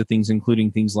all kinds of things,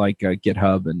 including things like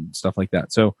GitHub and stuff like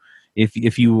that. So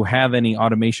if you have any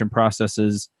automation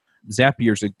processes,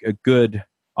 Zapier's a good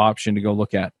option to go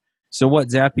look at. So what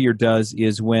Zapier does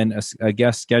is when a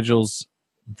guest schedules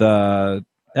the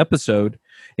episode,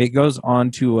 it goes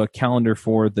onto a calendar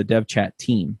for the dev chat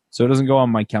team. So it doesn't go on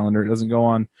my calendar. It doesn't go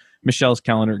on Michelle's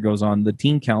calendar. It goes on the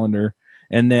team calendar.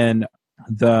 And then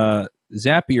the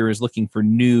Zapier is looking for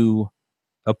new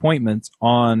appointments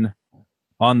on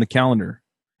the calendar.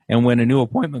 And when a new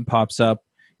appointment pops up,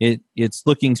 it's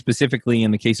looking specifically,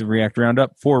 in the case of React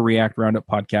Roundup, for React Roundup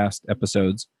podcast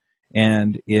episodes.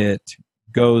 And it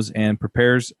goes and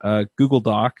prepares a Google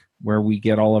Doc where we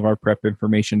get all of our prep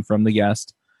information from the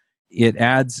guest. It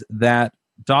adds that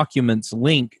document's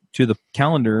link to the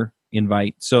calendar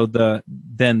invite. So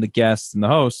then the guests and the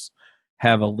hosts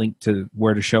have a link to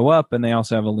where to show up, and they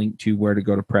also have a link to where to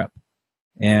go to prep.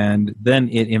 And then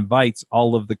it invites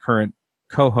all of the current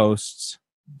co-hosts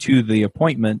to the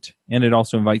appointment, and it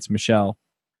also invites Michelle,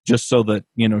 just so that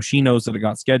she knows that it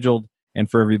got scheduled, and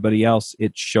for everybody else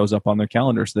it shows up on their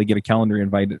calendar, so they get a calendar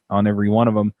invite on every one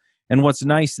of them. And what's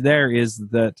nice there is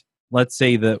that, let's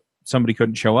say that somebody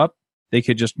couldn't show up, they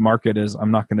could just mark it as,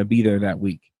 I'm not going to be there that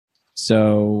week.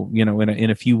 So in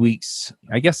a few weeks,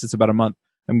 I guess it's about a month,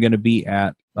 I'm going to be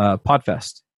at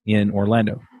Podfest in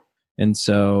Orlando, and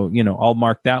so I'll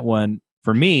mark that one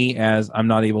for me as I'm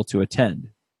not able to attend.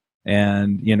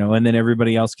 And and then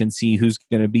everybody else can see who's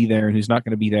going to be there and who's not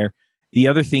going to be there. The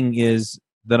other thing is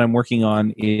that I'm working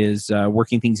on is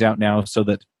working things out now so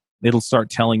that it'll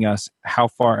start telling us how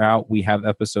far out we have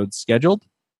episodes scheduled.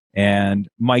 And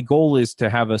my goal is to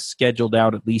have us scheduled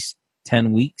out at least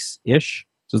 10 weeks ish,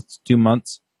 so it's 2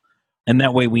 months, and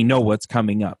that way we know what's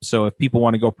coming up. So if people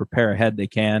want to go prepare ahead, they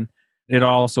can. It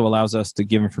also allows us to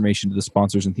give information to the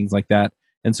sponsors and things like that.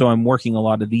 And so I'm working a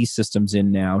lot of these systems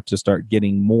in now to start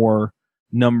getting more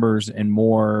numbers and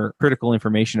more critical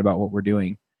information about what we're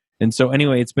doing. And so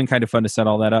anyway, it's been kind of fun to set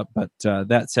all that up. But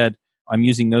that said, I'm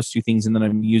using those two things, and then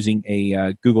I'm using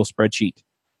a Google spreadsheet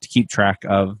to keep track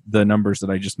of the numbers that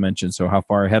I just mentioned. So how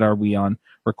far ahead are we on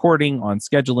recording, on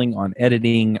scheduling, on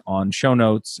editing, on show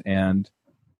notes, and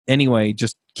anyway,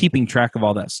 just keeping track of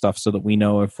all that stuff so that we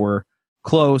know if we're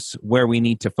close, where we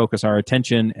need to focus our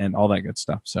attention, and all that good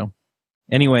stuff. So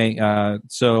anyway,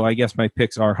 so I guess my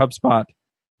picks are HubSpot,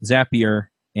 Zapier,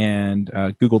 and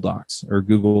Google Docs, or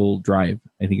Google Drive,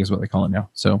 I think is what they call it now.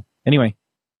 So anyway,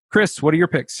 Chris, what are your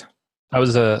picks? That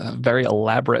was a very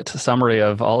elaborate summary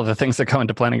of all of the things that go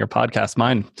into planning your podcast.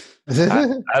 Mine,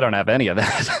 I don't have any of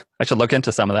that. I should look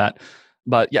into some of that.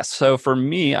 But yes, so for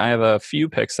me, I have a few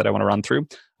picks that I want to run through.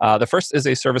 The first is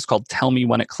a service called Tell Me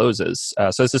When It Closes.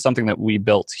 So this is something that we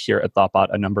built here at ThoughtBot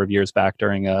a number of years back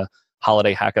during a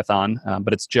holiday hackathon.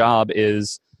 But its job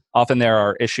is, often there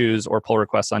are issues or pull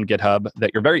requests on GitHub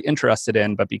that you're very interested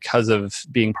in, but because of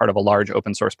being part of a large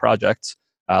open source project,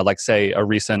 like say a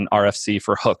recent RFC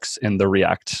for hooks in the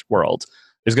React world,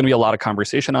 there's going to be a lot of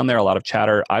conversation on there, a lot of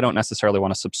chatter. I don't necessarily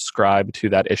want to subscribe to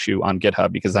that issue on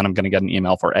GitHub because then I'm going to get an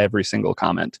email for every single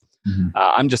comment. Mm-hmm.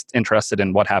 I'm just interested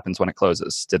in what happens when it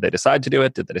closes. Did they decide to do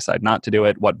it? Did they decide not to do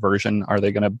it? What version are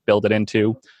they going to build it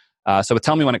into? So with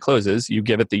Tell Me When It Closes, you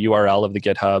give it the URL of the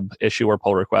GitHub issue or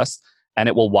pull request, and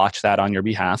it will watch that on your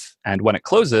behalf. And when it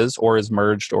closes or is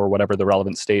merged or whatever the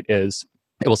relevant state is,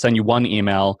 it will send you one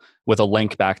email with a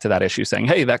link back to that issue saying,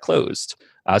 hey, that closed.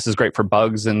 This is great for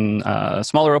bugs in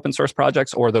smaller open source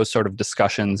projects or those sort of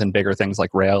discussions and bigger things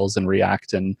like Rails and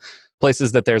React and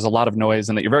places that there's a lot of noise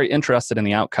and that you're very interested in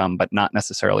the outcome, but not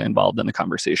necessarily involved in the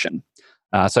conversation.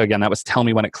 So again, that was Tell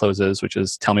Me When It Closes, which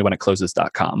is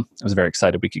tellmewhenitcloses.com. I was very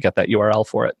excited we could get that URL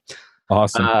for it.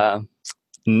 Awesome.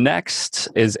 Next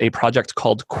is a project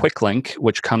called QuickLink,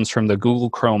 which comes from the Google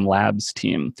Chrome Labs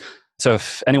team. So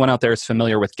if anyone out there is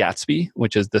familiar with Gatsby,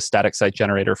 which is the static site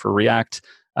generator for React,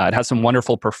 it has some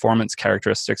wonderful performance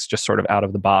characteristics just sort of out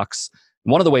of the box.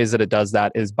 One of the ways that it does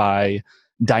that is by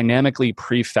dynamically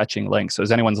prefetching links. So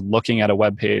as anyone's looking at a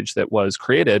web page that was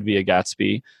created via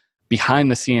Gatsby,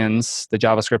 behind the scenes, the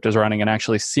JavaScript is running and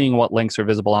actually seeing what links are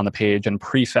visible on the page and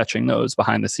prefetching those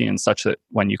behind the scenes such that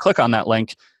when you click on that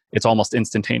link, it's almost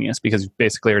instantaneous because you've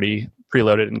basically already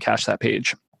preloaded and cached that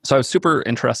page. So I was super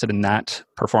interested in that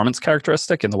performance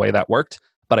characteristic and the way that worked,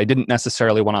 but I didn't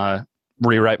necessarily want to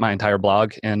rewrite my entire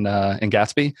blog in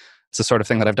Gatsby. It's the sort of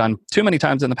thing that I've done too many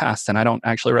times in the past, and I don't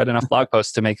actually write enough blog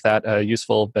posts to make that a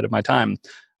useful bit of my time.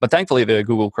 But thankfully, the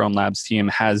Google Chrome Labs team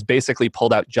has basically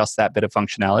pulled out just that bit of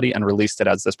functionality and released it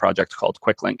as this project called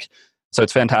QuickLink. So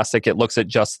it's fantastic. It looks at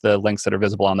just the links that are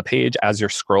visible on the page. As you're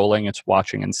scrolling, it's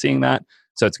watching and seeing that.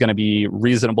 So it's going to be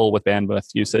reasonable with bandwidth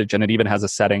usage. And it even has a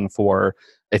setting for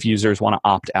if users want to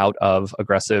opt out of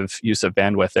aggressive use of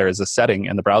bandwidth, there is a setting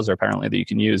in the browser apparently that you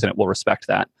can use, and it will respect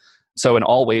that. So in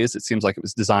all ways, it seems like it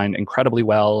was designed incredibly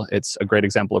well. It's a great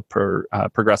example of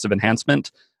progressive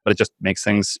enhancement, but it just makes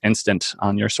things instant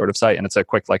on your sort of site. And it's a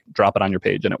quick, like, drop it on your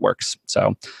page and it works.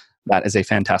 So that is a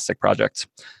fantastic project.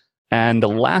 And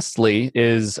lastly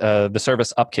is the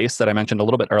service Upcase that I mentioned a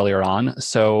little bit earlier on.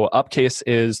 So Upcase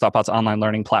is Thoughtbot's online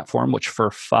learning platform, which for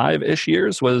 5-ish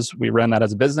years we ran that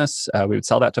as a business. We would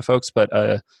sell that to folks, but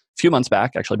a few months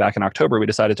back, actually back in October, we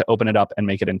decided to open it up and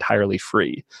make it entirely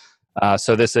free.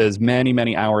 So this is many,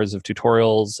 many hours of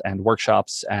tutorials and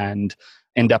workshops and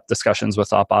in-depth discussions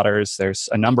with Thoughtbotters. There's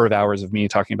a number of hours of me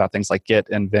talking about things like Git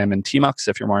and Vim and Tmux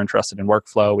if you're more interested in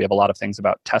workflow. We have a lot of things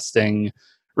about testing,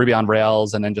 Ruby on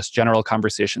Rails, and then just general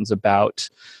conversations about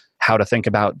how to think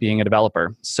about being a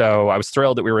developer. So I was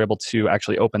thrilled that we were able to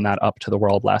actually open that up to the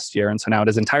world last year. And so now it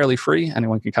is entirely free.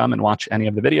 Anyone can come and watch any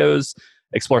of the videos,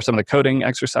 explore some of the coding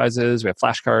exercises. We have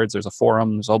flashcards. There's a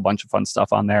forum. There's a whole bunch of fun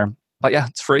stuff on there. But yeah,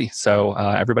 it's free. So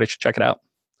everybody should check it out.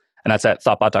 And that's at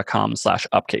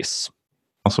thoughtbot.com/upcase.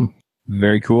 Awesome.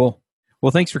 Very cool.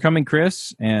 Well, thanks for coming,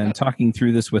 Chris, and talking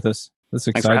through this with us. That's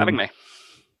exciting. Thanks for having me.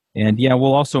 And yeah,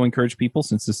 we'll also encourage people,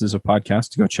 since this is a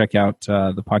podcast, to go check out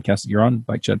the podcast that you're on,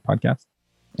 Bike Shed Podcast.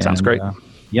 Sounds great.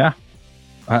 Yeah.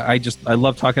 I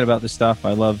love talking about this stuff.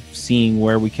 I love seeing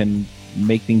where we can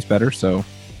make things better. So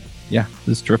yeah,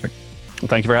 this is terrific. Well,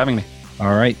 thank you for having me.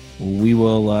 All right. We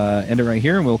will end it right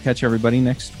here, and we'll catch everybody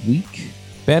next week.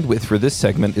 Bandwidth for this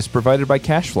segment is provided by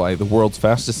CacheFly, the world's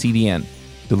fastest CDN.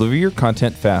 Deliver your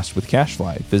content fast with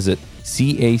CacheFly. Visit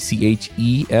CacheFly.com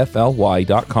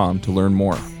to learn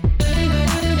more.